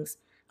things,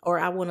 or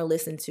I want to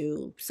listen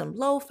to some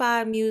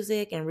lo-fi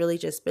music and really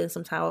just spend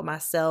some time with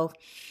myself.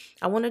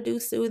 I want to do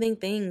soothing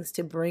things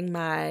to bring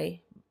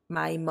my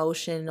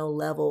emotional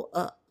level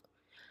up.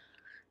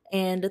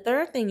 And the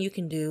third thing you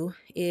can do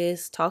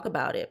is talk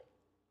about it.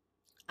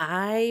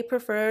 I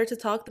prefer to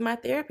talk to my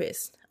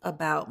therapist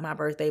about my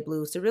birthday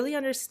blues to really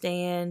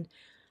understand,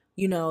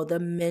 the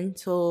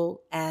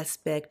mental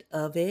aspect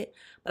of it.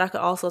 But I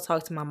could also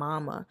talk to my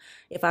mama.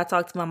 If I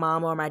talk to my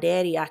mama or my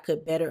daddy, I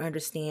could better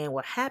understand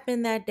what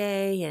happened that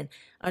day and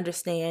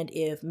understand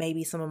if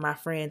maybe some of my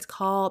friends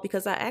called.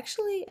 Because I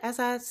actually, as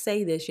I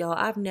say this, y'all,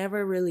 I've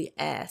never really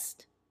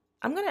asked.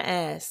 I'm going to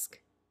ask.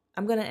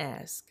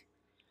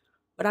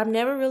 But I've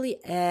never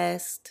really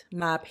asked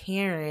my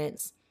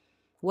parents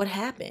what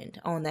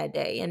happened on that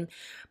day. And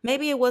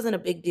maybe it wasn't a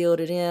big deal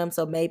to them,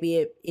 so maybe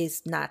it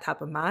is not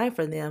top of mind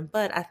for them.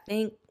 But I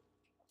think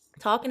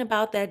talking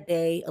about that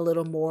day a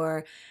little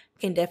more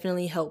can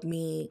definitely help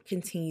me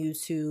continue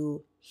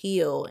to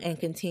heal and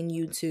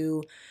continue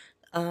to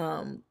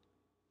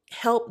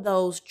help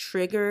those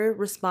trigger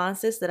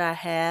responses that I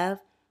have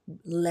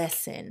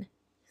lessen.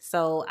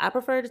 So I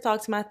prefer to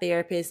talk to my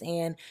therapist,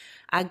 and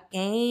I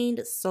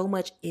gained so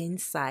much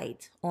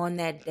insight on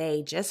that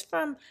day just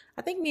from,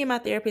 I think me and my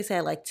therapist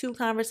had like 2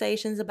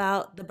 conversations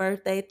about the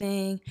birthday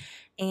thing.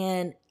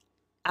 And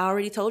I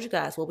already told you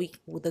guys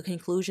what the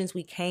conclusions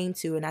we came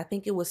to. And I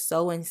think it was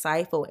so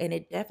insightful, and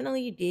it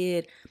definitely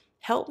did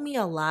help me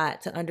a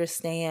lot to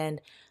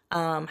understand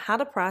how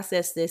to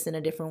process this in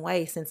a different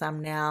way since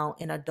I'm now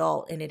an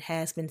adult, and it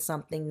has been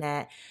something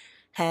that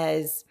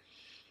has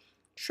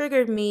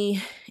triggered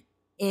me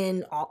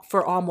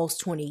for almost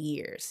 20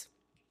 years.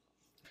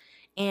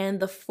 And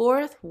the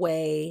fourth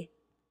way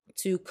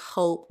to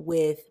cope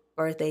with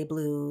birthday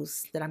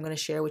blues that I'm going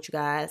to share with you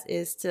guys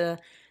is to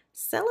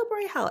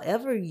celebrate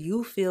however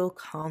you feel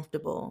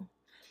comfortable.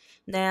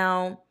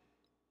 Now,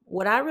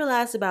 what I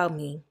realized about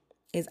me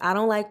is I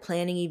don't like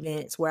planning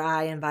events where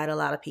I invite a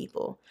lot of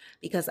people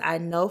because I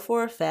know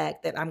for a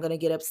fact that I'm going to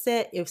get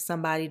upset if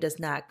somebody does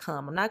not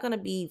come. I'm not going to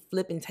be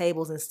flipping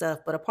tables and stuff,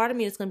 but a part of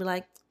me is going to be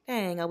like,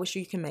 dang, I wish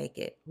you can make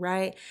it,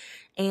 right?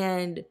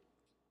 And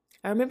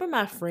I remember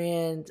my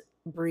friend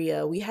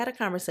Bria, we had a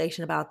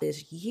conversation about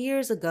this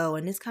years ago,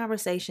 and this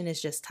conversation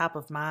is just top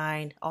of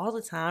mind all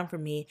the time for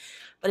me.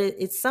 But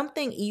it's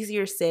something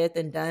easier said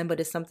than done, but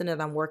it's something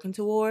that I'm working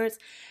towards.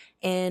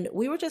 And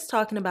we were just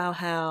talking about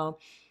how,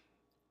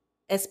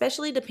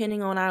 especially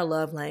depending on our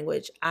love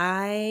language,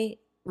 I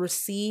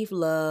receive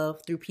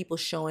love through people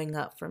showing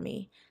up for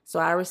me. So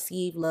I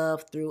receive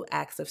love through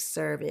acts of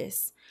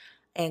service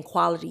and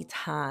quality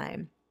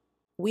time.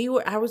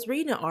 I was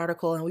reading an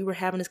article and we were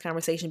having this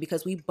conversation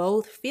because we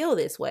both feel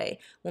this way.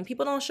 When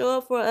people don't show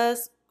up for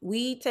us,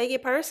 we take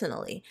it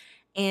personally.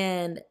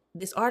 And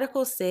this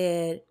article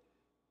said,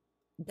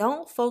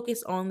 don't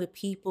focus on the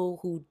people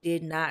who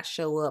did not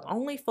show up.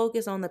 Only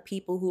focus on the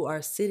people who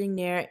are sitting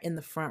there in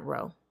the front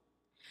row.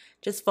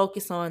 Just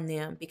focus on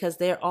them because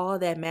they're all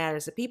that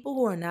matters. The people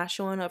who are not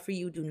showing up for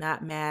you do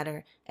not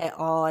matter at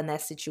all in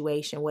that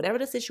situation, whatever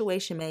the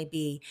situation may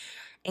be.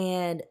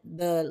 And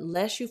the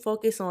less you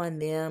focus on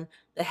them,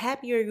 the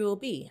happier you'll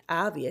be,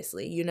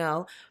 obviously,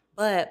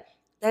 but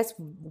that's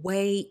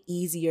way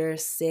easier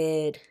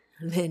said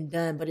than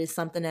done. But it's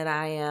something that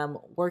I am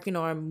working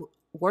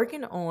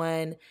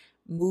on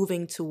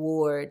moving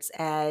towards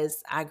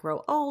as I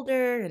grow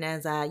older and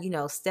as I,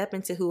 step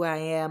into who I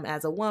am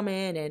as a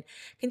woman and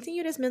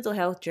continue this mental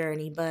health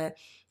journey. But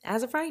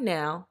as of right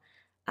now,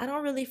 I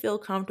don't really feel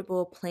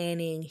comfortable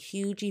planning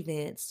huge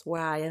events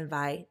where I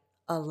invite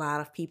a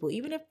lot of people,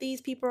 even if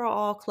these people are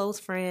all close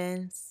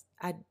friends.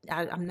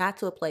 I'm not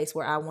to a place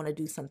where I want to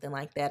do something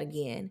like that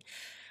again.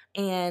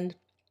 And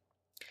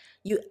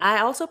I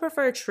also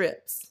prefer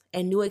trips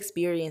and new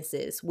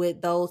experiences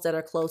with those that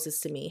are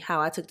closest to me. How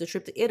I took the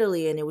trip to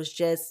Italy and it was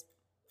just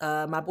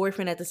my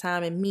boyfriend at the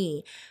time and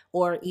me.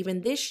 Or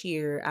even this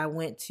year, I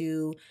went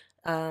to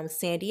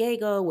San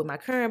Diego with my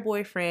current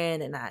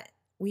boyfriend, and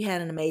we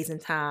had an amazing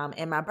time.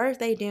 And my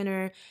birthday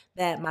dinner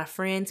that my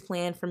friends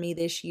planned for me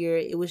this year,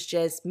 it was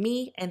just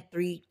me and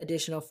 3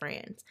 additional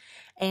friends.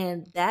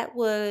 And that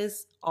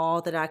was all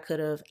that I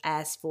could have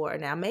asked for.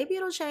 Now, maybe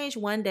it'll change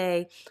one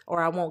day,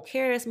 or I won't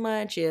care as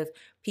much if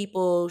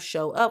people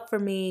show up for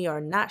me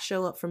or not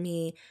show up for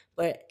me.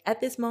 But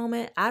at this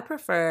moment, I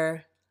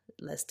prefer,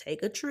 let's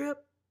take a trip.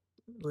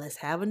 Let's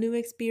have a new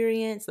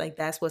experience. Like,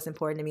 that's what's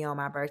important to me on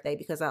my birthday,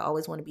 because I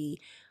always want to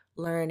be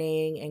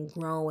learning and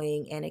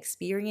growing and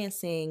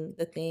experiencing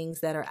the things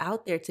that are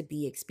out there to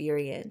be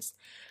experienced.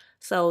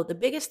 So, the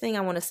biggest thing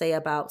I want to say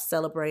about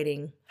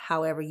celebrating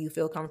however you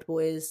feel comfortable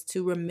is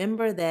to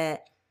remember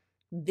that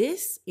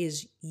this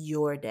is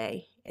your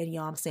day. And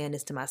y'all, I'm saying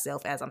this to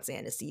myself as I'm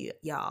saying this to you,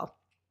 y'all.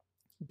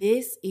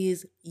 This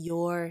is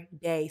your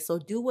day. So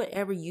do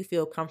whatever you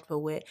feel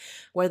comfortable with,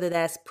 whether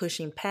that's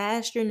pushing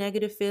past your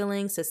negative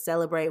feelings to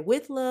celebrate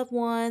with loved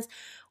ones,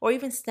 or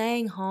even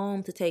staying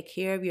home to take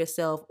care of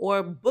yourself,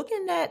 or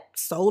booking that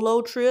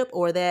solo trip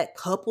or that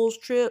couples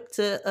trip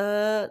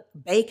to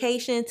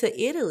vacation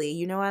to Italy.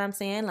 You know what I'm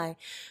saying? Like,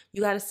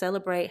 you got to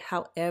celebrate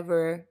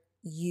however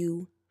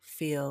you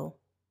feel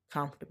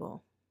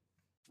comfortable.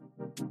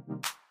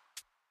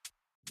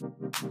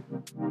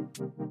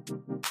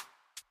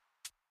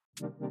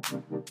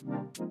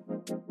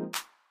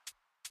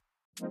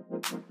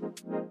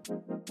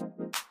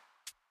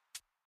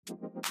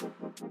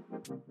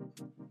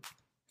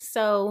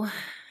 So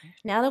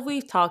now that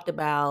we've talked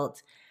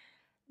about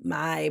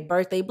my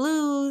birthday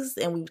blues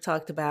and we've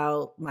talked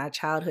about my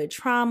childhood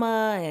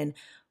trauma and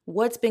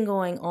what's been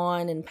going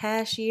on in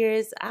past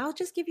years, I'll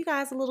just give you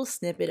guys a little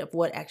snippet of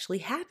what actually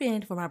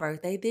happened for my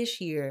birthday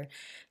this year.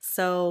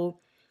 So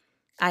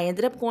I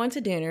ended up going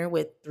to dinner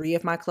with 3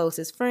 of my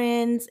closest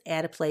friends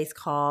at a place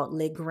called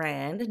Le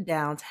Grand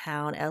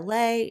downtown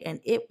LA, and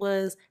it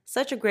was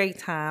such a great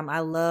time. I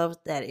loved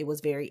that it was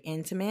very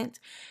intimate.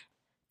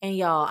 And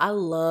y'all, I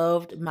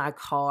loved my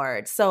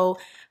card. So,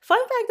 fun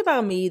fact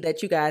about me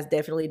that you guys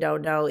definitely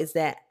don't know is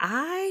that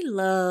I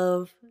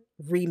love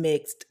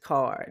remixed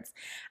cards.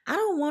 I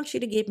don't want you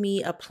to give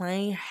me a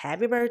plain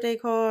happy birthday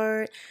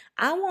card.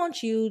 I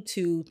want you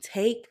to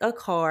take a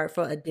card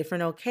for a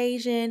different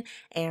occasion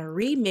and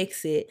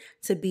remix it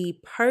to be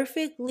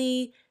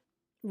perfectly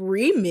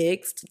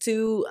remixed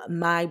to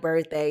my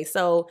birthday.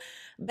 So,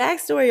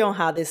 backstory on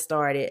how this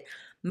started.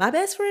 My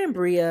best friend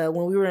Bria,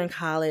 when we were in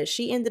college,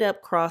 she ended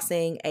up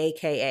crossing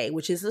AKA,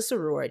 which is a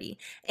sorority.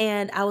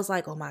 And I was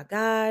like, oh my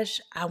gosh,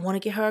 I want to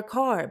get her a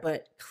card.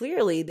 But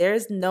clearly,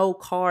 there's no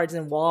cards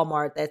in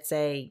Walmart that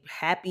say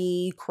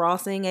happy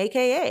crossing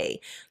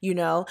AKA, you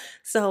know?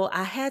 So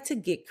I had to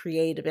get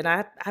creative. And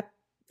I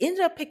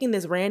ended up picking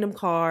this random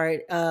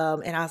card,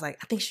 and I was like,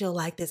 I think she'll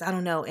like this. I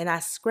don't know. And I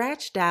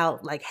scratched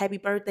out like happy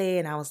birthday,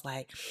 and I was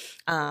like,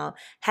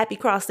 happy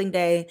crossing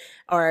day,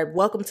 or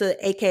welcome to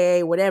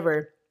AKA,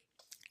 whatever.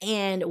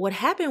 And what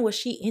happened was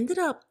she ended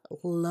up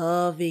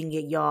loving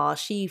it, y'all.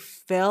 She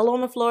fell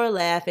on the floor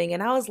laughing,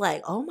 and I was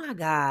like, oh my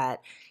God,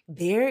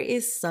 there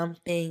is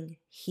something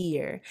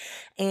here.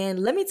 And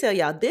let me tell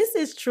y'all, this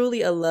is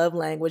truly a love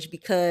language,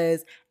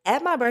 because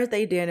at my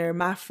birthday dinner,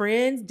 my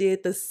friends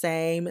did the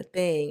same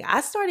thing. I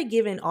started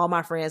giving all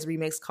my friends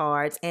remix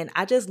cards, and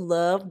I just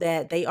love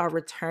that they are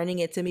returning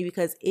it to me,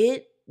 because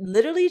it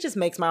literally just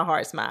makes my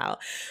heart smile.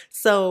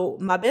 So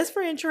my best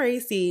friend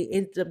Tracy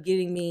ended up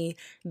getting me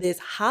this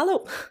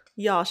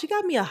y'all, she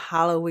got me a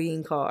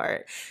Halloween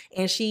card,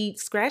 and she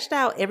scratched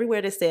out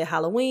everywhere that said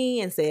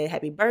Halloween and said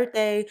happy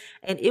birthday.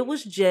 And it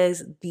was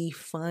just the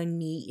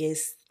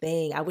funniest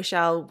thing. I wish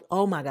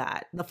oh my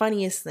God, the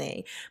funniest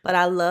thing. But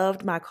I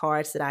loved my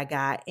cards that I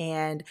got.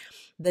 And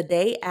the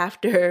day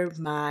after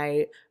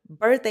my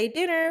birthday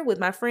dinner with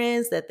my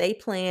friends that they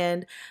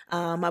planned,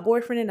 my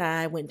boyfriend and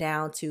I went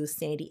down to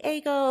San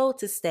Diego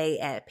to stay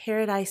at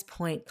Paradise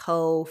Point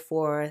Cove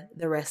for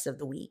the rest of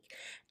the week.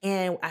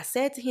 And I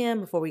said to him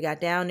before we got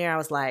down there, I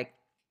was like,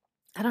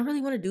 I don't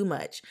really want to do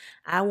much.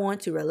 I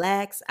want to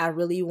relax. I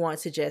really want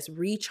to just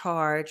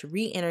recharge,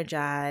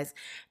 re-energize,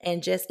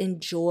 and just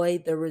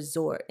enjoy the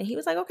resort. And he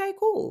was like, okay,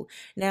 cool.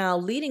 Now,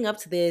 leading up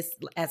to this,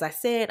 as I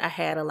said, I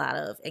had a lot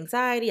of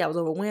anxiety. I was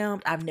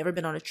overwhelmed. I've never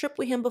been on a trip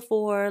with him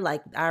before.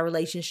 Like, our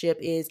relationship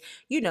is,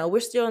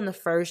 we're still in the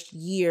first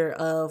year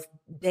of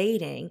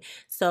dating.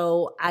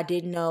 So I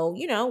didn't know,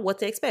 what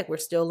to expect. We're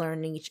still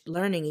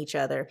learning each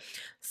other.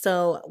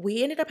 So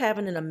we ended up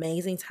having an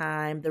amazing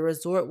time. The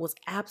resort was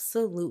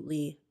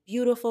absolutely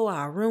beautiful.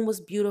 Our room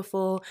was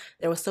beautiful.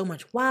 There was so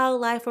much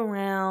wildlife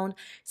around.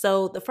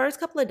 So the first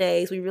couple of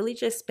days, we really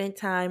just spent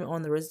time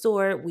on the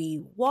resort.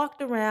 We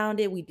walked around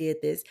it. We did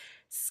this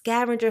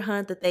scavenger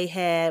hunt that they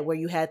had where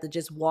you had to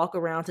just walk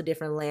around to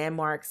different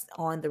landmarks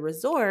on the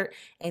resort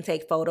and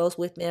take photos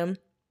with them.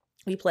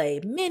 We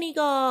played mini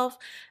golf.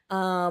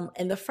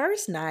 And the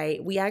first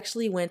night, we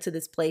actually went to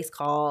this place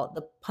called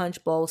the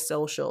Punch Bowl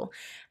Social.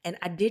 And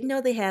I didn't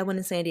know they had one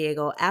in San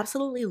Diego.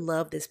 Absolutely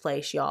love this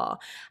place, y'all.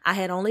 I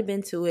had only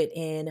been to it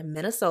in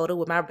Minnesota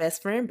with my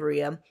best friend,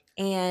 Bria.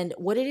 And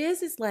what it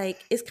is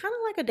like, it's kind of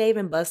like a Dave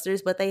and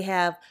Buster's, but they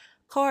have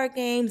card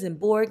games and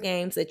board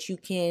games that you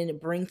can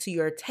bring to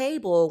your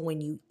table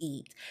when you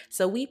eat.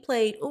 So we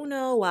played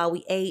Uno while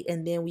we ate,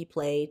 and then we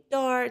played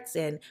darts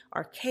and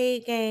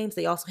arcade games.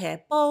 They also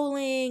had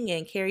bowling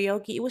and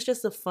karaoke. It was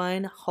just a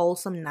fun,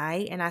 wholesome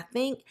night. And I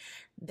think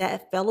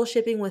that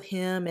fellowshipping with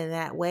him in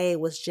that way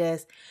was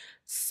just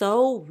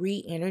so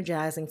re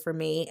energizing for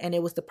me. And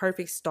it was the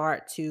perfect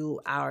start to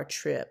our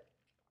trip.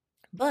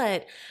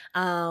 But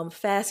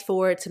fast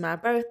forward to my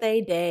birthday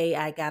day,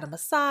 I got a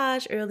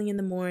massage early in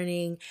the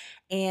morning.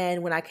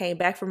 And when I came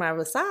back from my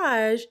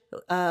massage,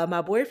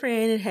 my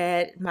boyfriend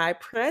had my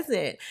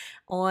present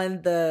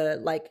on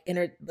the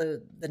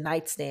the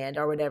nightstand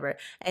or whatever.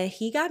 And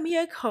he got me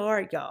a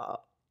card,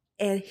 y'all.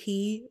 And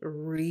he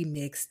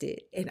remixed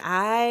it. And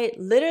I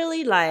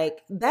literally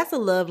that's a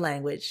love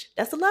language.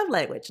 That's a love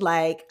language.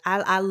 Like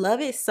I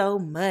love it so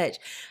much.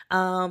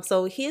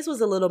 So his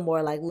was a little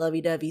more like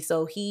lovey-dovey.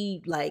 So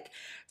he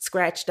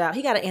scratched out,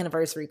 he got an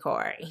anniversary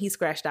card. He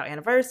scratched out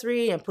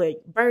anniversary and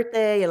put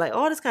birthday and like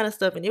all this kind of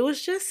stuff. And it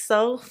was just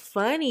so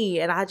funny.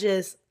 And I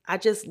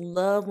just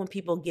love when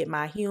people get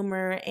my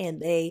humor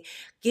and they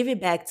give it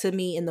back to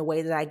me in the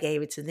way that I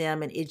gave it to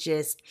them. And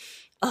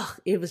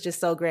it was just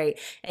so great.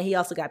 And he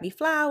also got me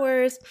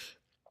flowers,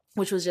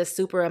 which was just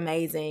super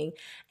amazing.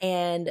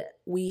 And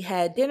we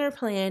had dinner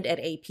planned at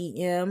 8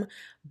 p.m.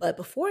 But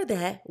before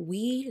that,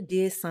 we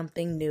did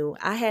something new.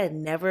 I had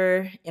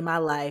never in my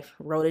life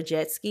rode a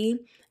jet ski,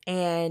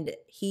 and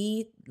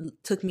he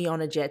took me on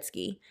a jet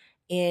ski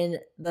in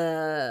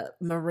the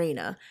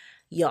marina.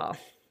 Y'all,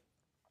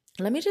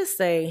 let me just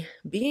say,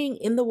 being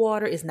in the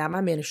water is not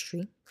my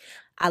ministry.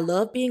 I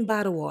love being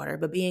by the water,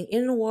 but being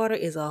in the water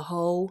is a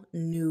whole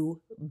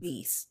new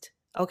beast.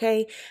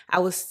 Okay. I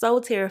was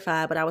so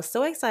terrified, but I was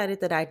so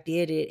excited that I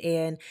did it.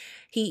 And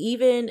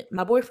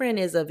my boyfriend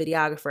is a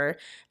videographer,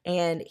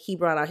 and he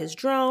brought out his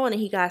drone and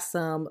he got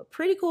some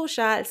pretty cool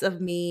shots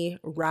of me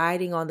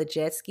riding on the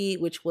jet ski,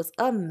 which was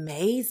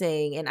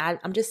amazing. And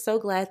I'm just so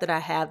glad that I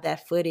have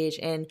that footage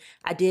and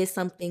I did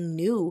something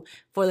new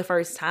for the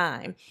first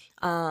time.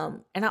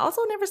 And I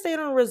also never stayed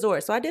on a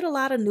resort. So I did a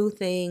lot of new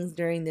things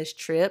during this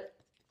trip.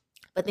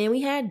 But then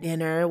we had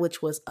dinner,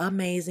 which was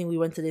amazing. We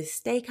went to this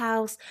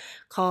steakhouse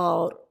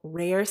called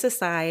Rare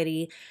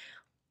Society.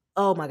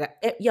 Oh my God.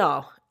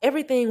 Y'all,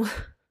 everything,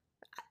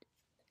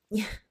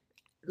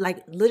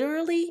 like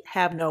literally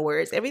have no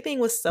words. Everything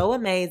was so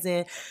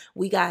amazing.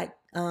 We got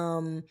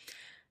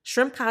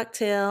shrimp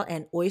cocktail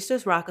and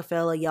oysters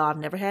Rockefeller. Y'all, I've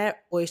never had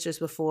oysters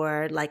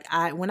before.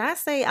 When I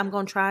say I'm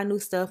going to try new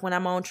stuff when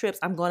I'm on trips,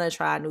 I'm going to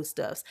try new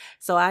stuff.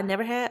 So I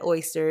never had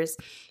oysters,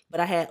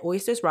 but I had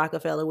oysters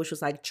Rockefeller, which was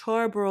like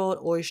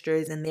charbroiled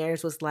oysters, and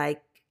theirs was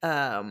like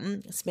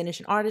spinach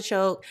and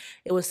artichoke.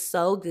 It was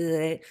so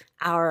good.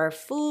 Our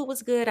food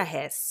was good. I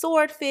had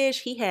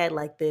swordfish. He had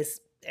like this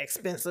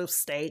expensive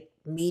steak,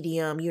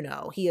 medium,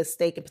 he a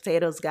steak and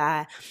potatoes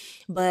guy.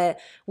 But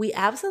we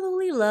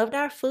absolutely loved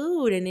our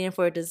food. And then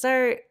for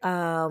dessert,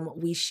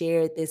 we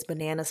shared this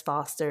Bananas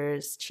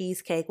Foster's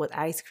cheesecake with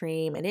ice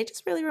cream, and it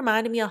just really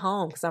reminded me of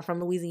home because I'm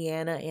from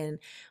Louisiana, and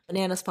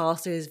Bananas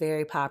Foster is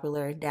very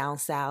popular down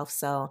south.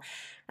 So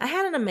I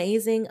had an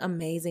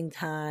amazing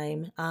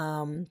time.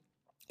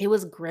 It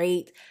was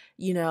great,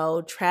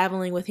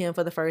 traveling with him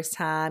for the first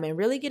time and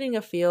really getting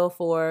a feel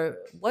for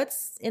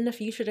what's in the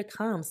future to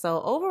come.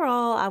 So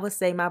overall, I would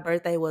say my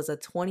birthday was a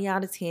 20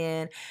 out of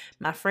 10.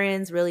 My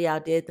friends really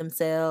outdid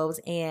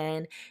themselves,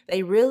 and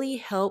they really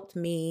helped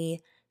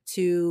me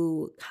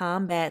to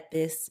combat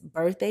this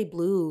birthday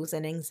blues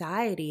and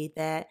anxiety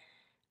that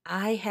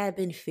I had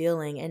been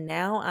feeling. And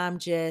now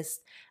I'm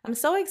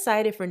so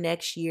excited for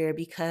next year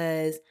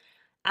because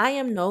I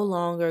am no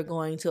longer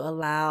going to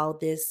allow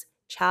this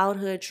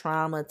childhood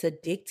trauma to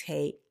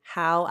dictate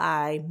how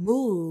I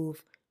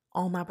move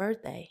on my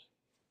birthday.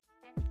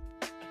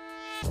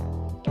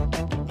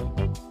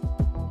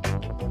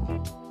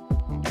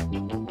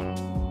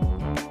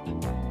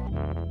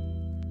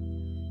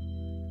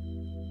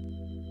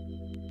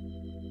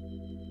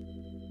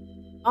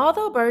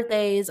 Although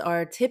birthdays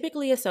are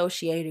typically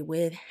associated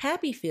with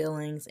happy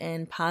feelings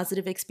and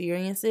positive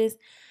experiences,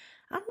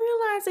 I'm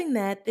realizing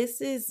that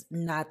this is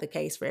not the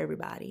case for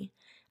everybody.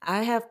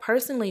 I have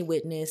personally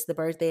witnessed the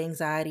birthday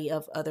anxiety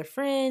of other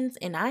friends,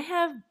 and I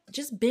have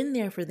just been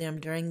there for them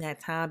during that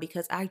time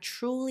because I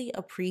truly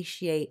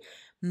appreciate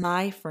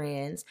my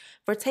friends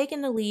for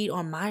taking the lead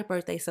on my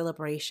birthday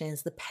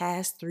celebrations the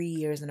past 3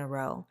 years in a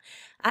row.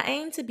 I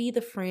aim to be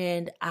the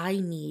friend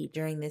I need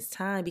during this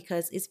time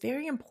because it's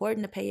very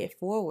important to pay it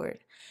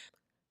forward.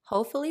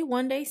 Hopefully,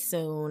 one day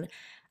soon,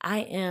 I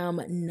am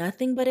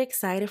nothing but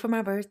excited for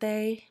my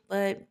birthday,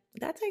 but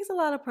that takes a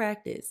lot of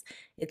practice.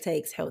 It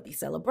takes healthy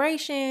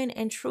celebration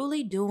and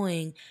truly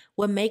doing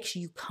what makes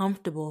you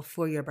comfortable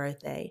for your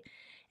birthday.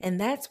 And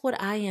that's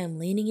what I am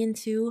leaning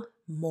into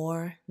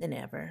more than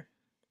ever.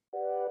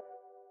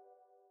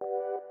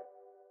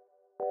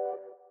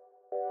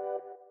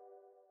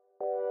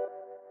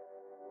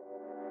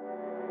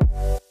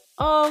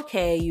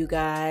 Okay, you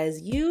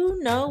guys, you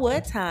know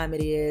what time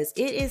it is.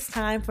 It is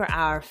time for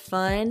our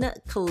fun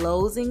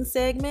closing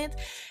segment.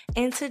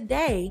 And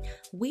today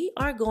we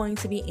are going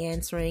to be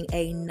answering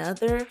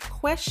another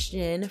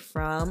question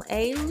from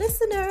a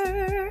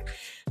listener.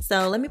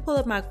 So let me pull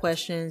up my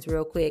questions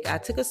real quick. I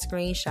took a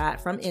screenshot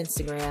from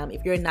Instagram.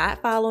 If you're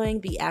not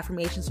following the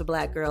Affirmations for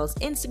Black Girls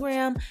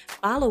Instagram,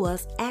 follow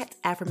us at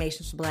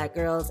Affirmations for Black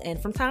Girls.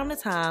 And from time to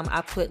time,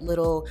 I put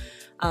little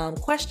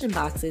question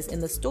boxes in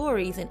the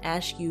stories and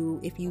ask you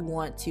if you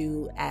want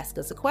to ask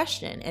us a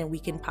question and we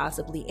can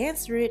possibly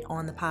answer it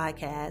on the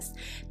podcast.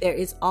 There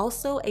is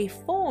also a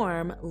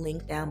form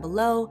linked down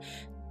below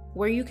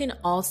where you can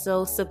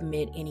also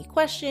submit any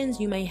questions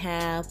you may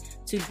have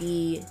to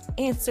be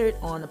answered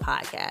on the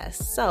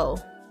podcast. So,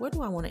 what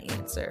do I want to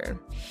answer?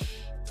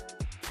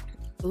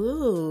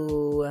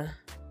 Ooh.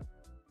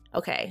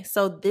 Okay,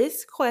 so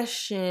this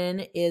question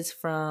is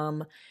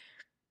from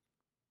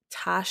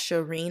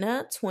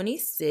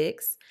Tasharina26,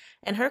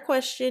 and her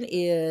question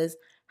is,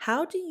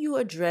 how do you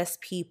address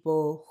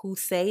people who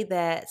say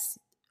that's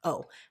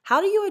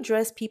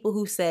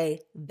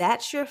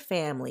your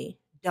family,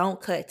 don't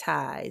cut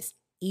ties,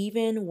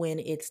 even when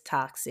it's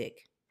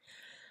toxic?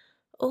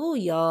 Oh,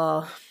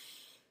 y'all.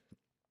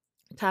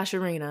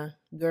 Tasharina,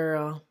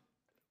 girl,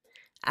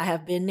 I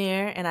have been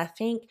there, and I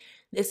think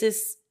this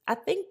is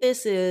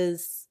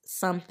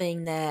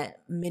something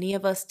that many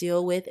of us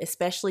deal with,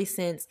 especially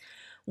since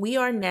we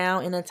are now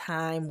in a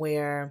time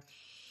where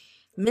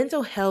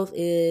mental health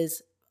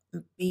is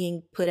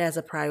being put as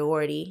a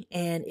priority,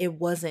 and it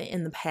wasn't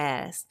in the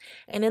past.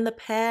 And in the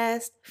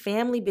past,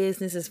 family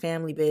business is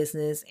family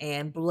business,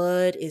 and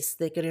blood is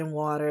thicker than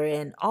water,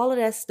 and all of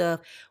that stuff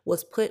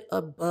was put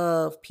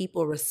above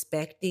people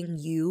respecting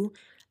you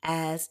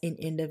as an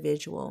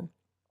individual.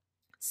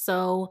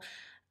 So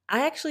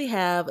I actually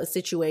have a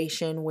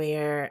situation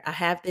where I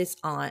have this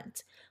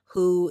aunt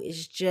who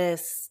is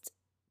just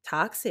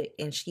toxic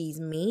and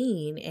she's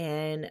mean,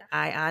 and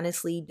I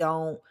honestly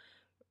don't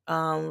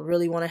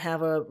really want to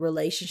have a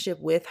relationship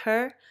with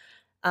her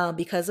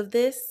because of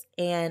this.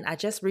 And I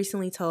just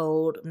recently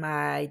told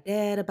my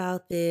dad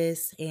about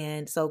this,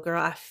 and so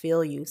girl, I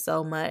feel you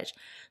so much.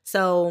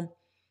 So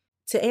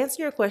to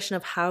answer your question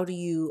of how do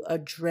you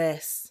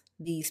address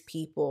these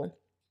people,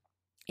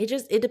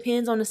 it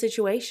depends on the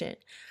situation.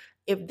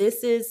 If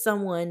this is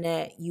someone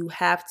that you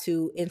have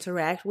to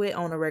interact with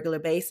on a regular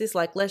basis,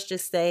 like let's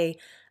just say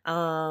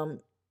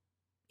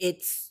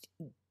it's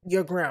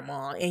your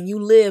grandma and you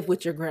live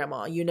with your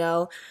grandma,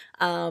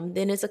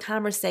 then it's a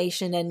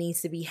conversation that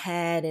needs to be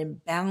had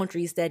and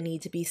boundaries that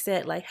need to be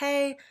set. Like,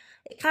 hey,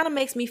 it kind of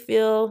makes me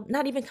feel,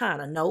 not even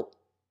kind of, nope.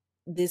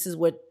 This is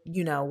what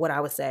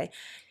I would say.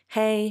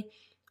 Hey,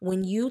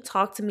 when you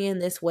talk to me in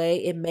this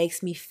way, it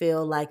makes me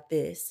feel like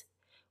this.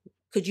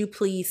 Could you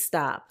please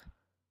stop?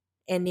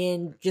 And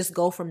then just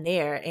go from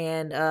there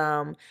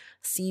and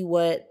see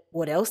what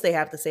else they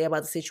have to say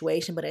about the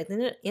situation. But at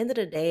the end of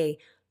the day,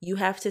 you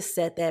have to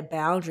set that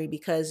boundary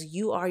because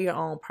you are your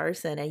own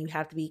person and you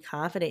have to be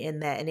confident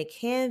in that. And it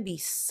can be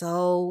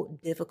so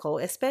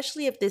difficult,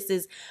 especially if this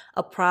is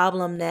a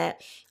problem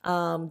that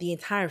the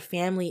entire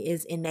family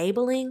is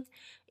enabling.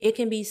 It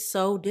can be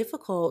so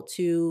difficult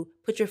to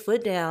put your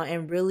foot down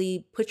and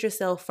really put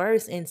yourself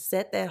first and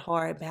set that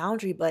hard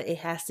boundary, but it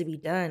has to be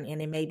done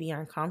and it may be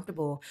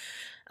uncomfortable.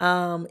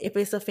 If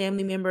it's a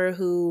family member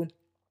who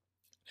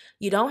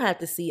you don't have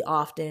to see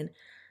often,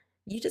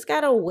 you just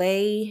gotta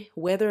weigh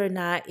whether or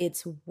not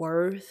it's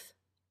worth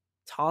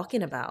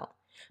talking about.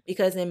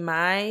 Because in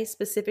my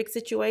specific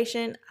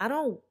situation, I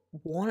don't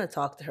want to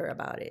talk to her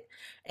about it.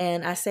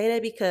 And I say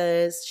that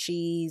because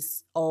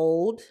she's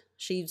old.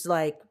 She's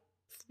like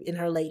in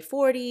her late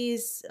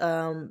 40s,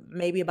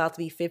 maybe about to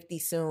be 50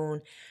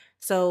 soon.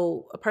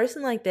 So a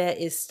person like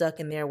that is stuck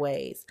in their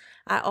ways.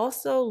 I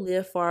also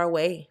live far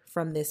away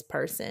from this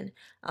person.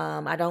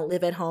 I don't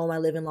live at home. I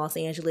live in Los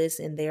Angeles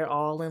and they're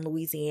all in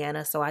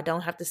Louisiana. So I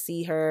don't have to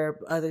see her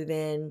other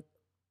than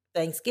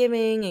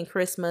Thanksgiving and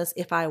Christmas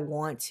if I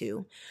want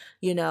to,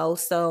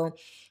 So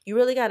you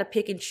really got to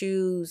pick and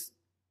choose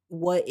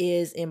what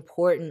is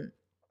important.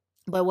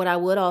 But what I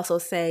would also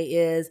say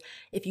is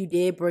if you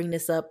did bring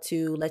this up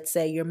to, let's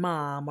say, your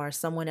mom or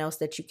someone else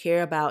that you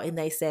care about, and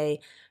they say,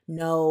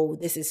 no,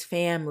 this is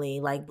family,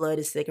 like blood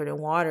is thicker than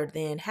water,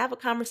 then have a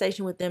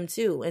conversation with them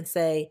too and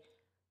say,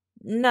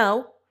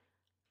 no,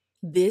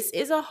 this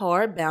is a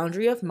hard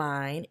boundary of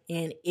mine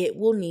and it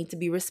will need to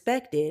be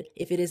respected.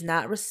 If it is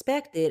not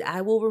respected,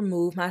 I will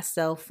remove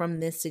myself from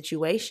this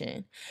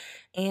situation.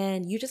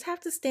 And you just have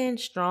to stand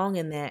strong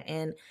in that.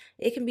 And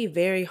it can be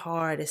very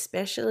hard,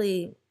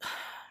 especially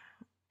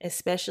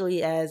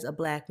as a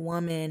Black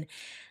woman.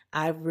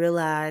 I've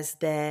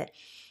realized that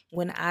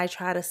when I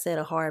try to set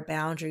a hard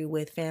boundary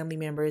with family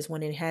members,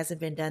 when it hasn't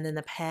been done in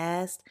the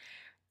past,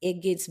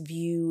 it gets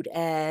viewed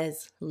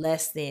as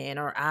less than,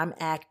 or I'm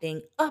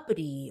acting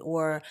uppity,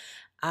 or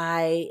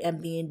I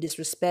am being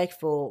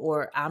disrespectful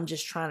or I'm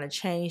just trying to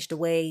change the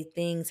way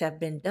things have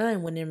been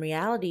done, when in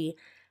reality,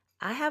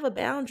 I have a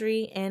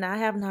boundary and I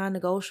have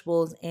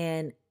non-negotiables,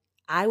 and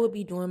I would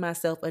be doing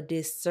myself a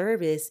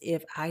disservice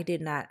if I did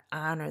not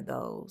honor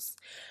those.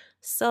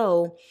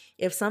 So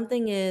if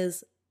something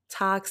is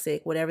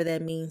toxic, whatever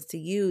that means to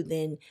you,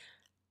 then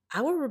I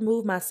will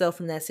remove myself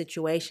from that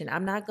situation.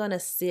 I'm not going to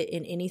sit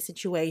in any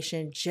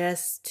situation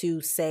just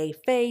to save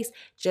face,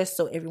 just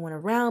so everyone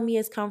around me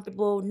is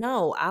comfortable.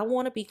 No, I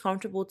want to be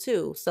comfortable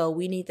too. So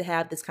we need to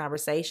have this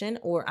conversation,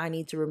 or I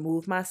need to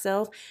remove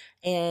myself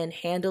and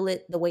handle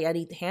it the way I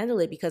need to handle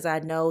it, because I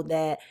know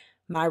that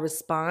my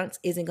response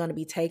isn't going to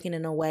be taken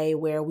in a way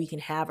where we can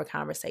have a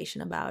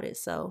conversation about it.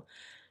 So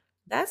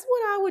that's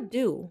what I would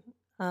do.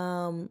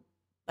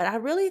 But I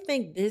really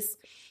think this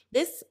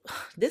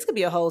could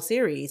be a whole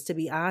series, to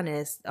be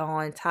honest,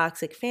 on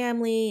toxic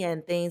family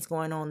and things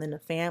going on in the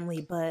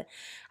family. But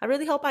I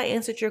really hope I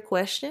answered your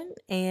question.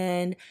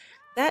 And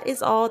that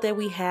is all that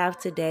we have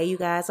today, you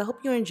guys. I hope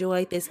you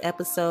enjoyed this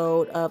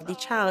episode of the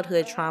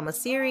Childhood Trauma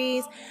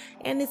series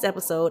and this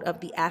episode of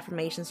the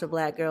Affirmations for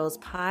Black Girls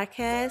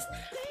podcast.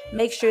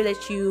 Make sure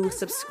that you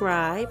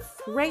subscribe,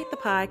 rate the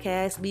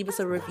podcast, leave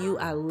us a review.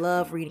 I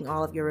love reading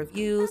all of your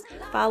reviews.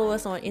 Follow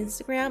us on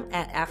Instagram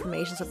at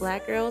Affirmations for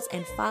Black Girls,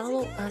 and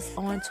follow us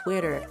on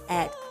Twitter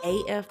at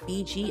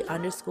AFBG_pod.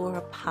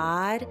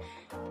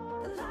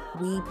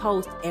 We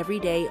post every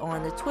day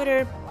on the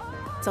Twitter,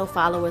 so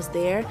follow us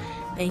there.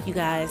 Thank you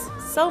guys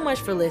so much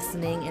for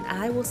listening, and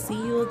I will see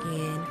you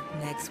again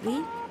next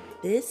week.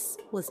 This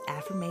was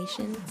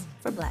Affirmations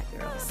for Black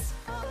Girls.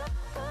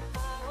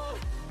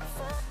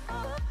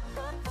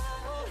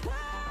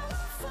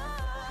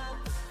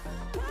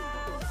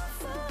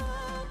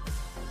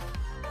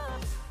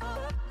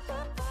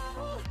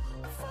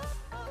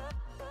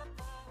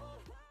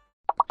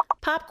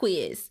 Pop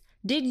quiz.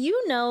 Did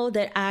you know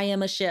that I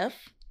am a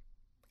chef?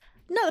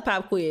 Another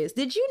pop quiz.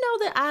 Did you know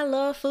that I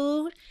love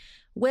food?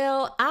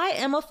 Well, I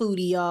am a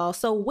foodie, y'all.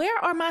 So where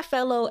are my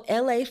fellow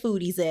LA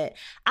foodies at?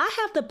 I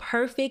have the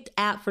perfect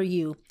app for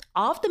you.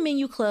 Off the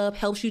Menu Club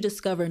helps you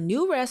discover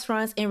new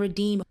restaurants and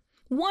redeem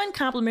one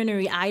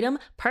complimentary item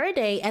per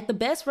day at the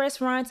best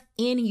restaurants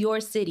in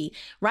your city.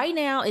 Right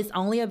now, it's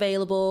only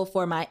available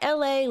for my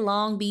LA,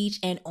 Long Beach,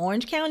 and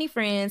Orange County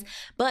friends,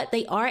 but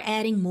they are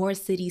adding more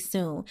cities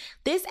soon.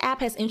 This app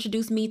has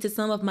introduced me to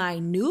some of my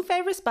new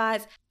favorite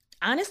spots.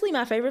 Honestly,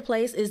 my favorite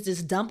place is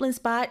this dumpling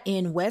spot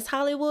in West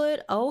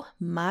Hollywood. Oh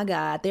my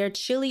God, their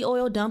chili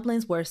oil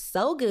dumplings were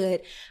so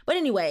good. But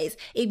anyways,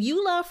 if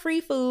you love free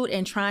food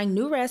and trying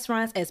new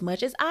restaurants as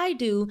much as I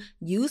do,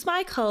 use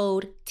my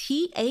code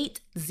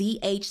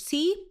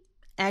T8ZHT.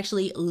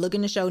 Actually, look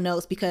in the show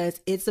notes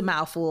because it's a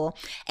mouthful,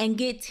 and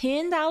get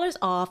 $10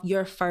 off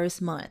your first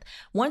month.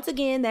 Once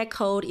again, that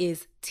code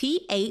is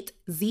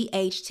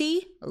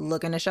T8ZHT.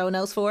 Look in the show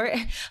notes for it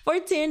for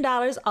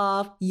 $10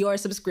 off your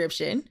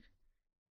subscription.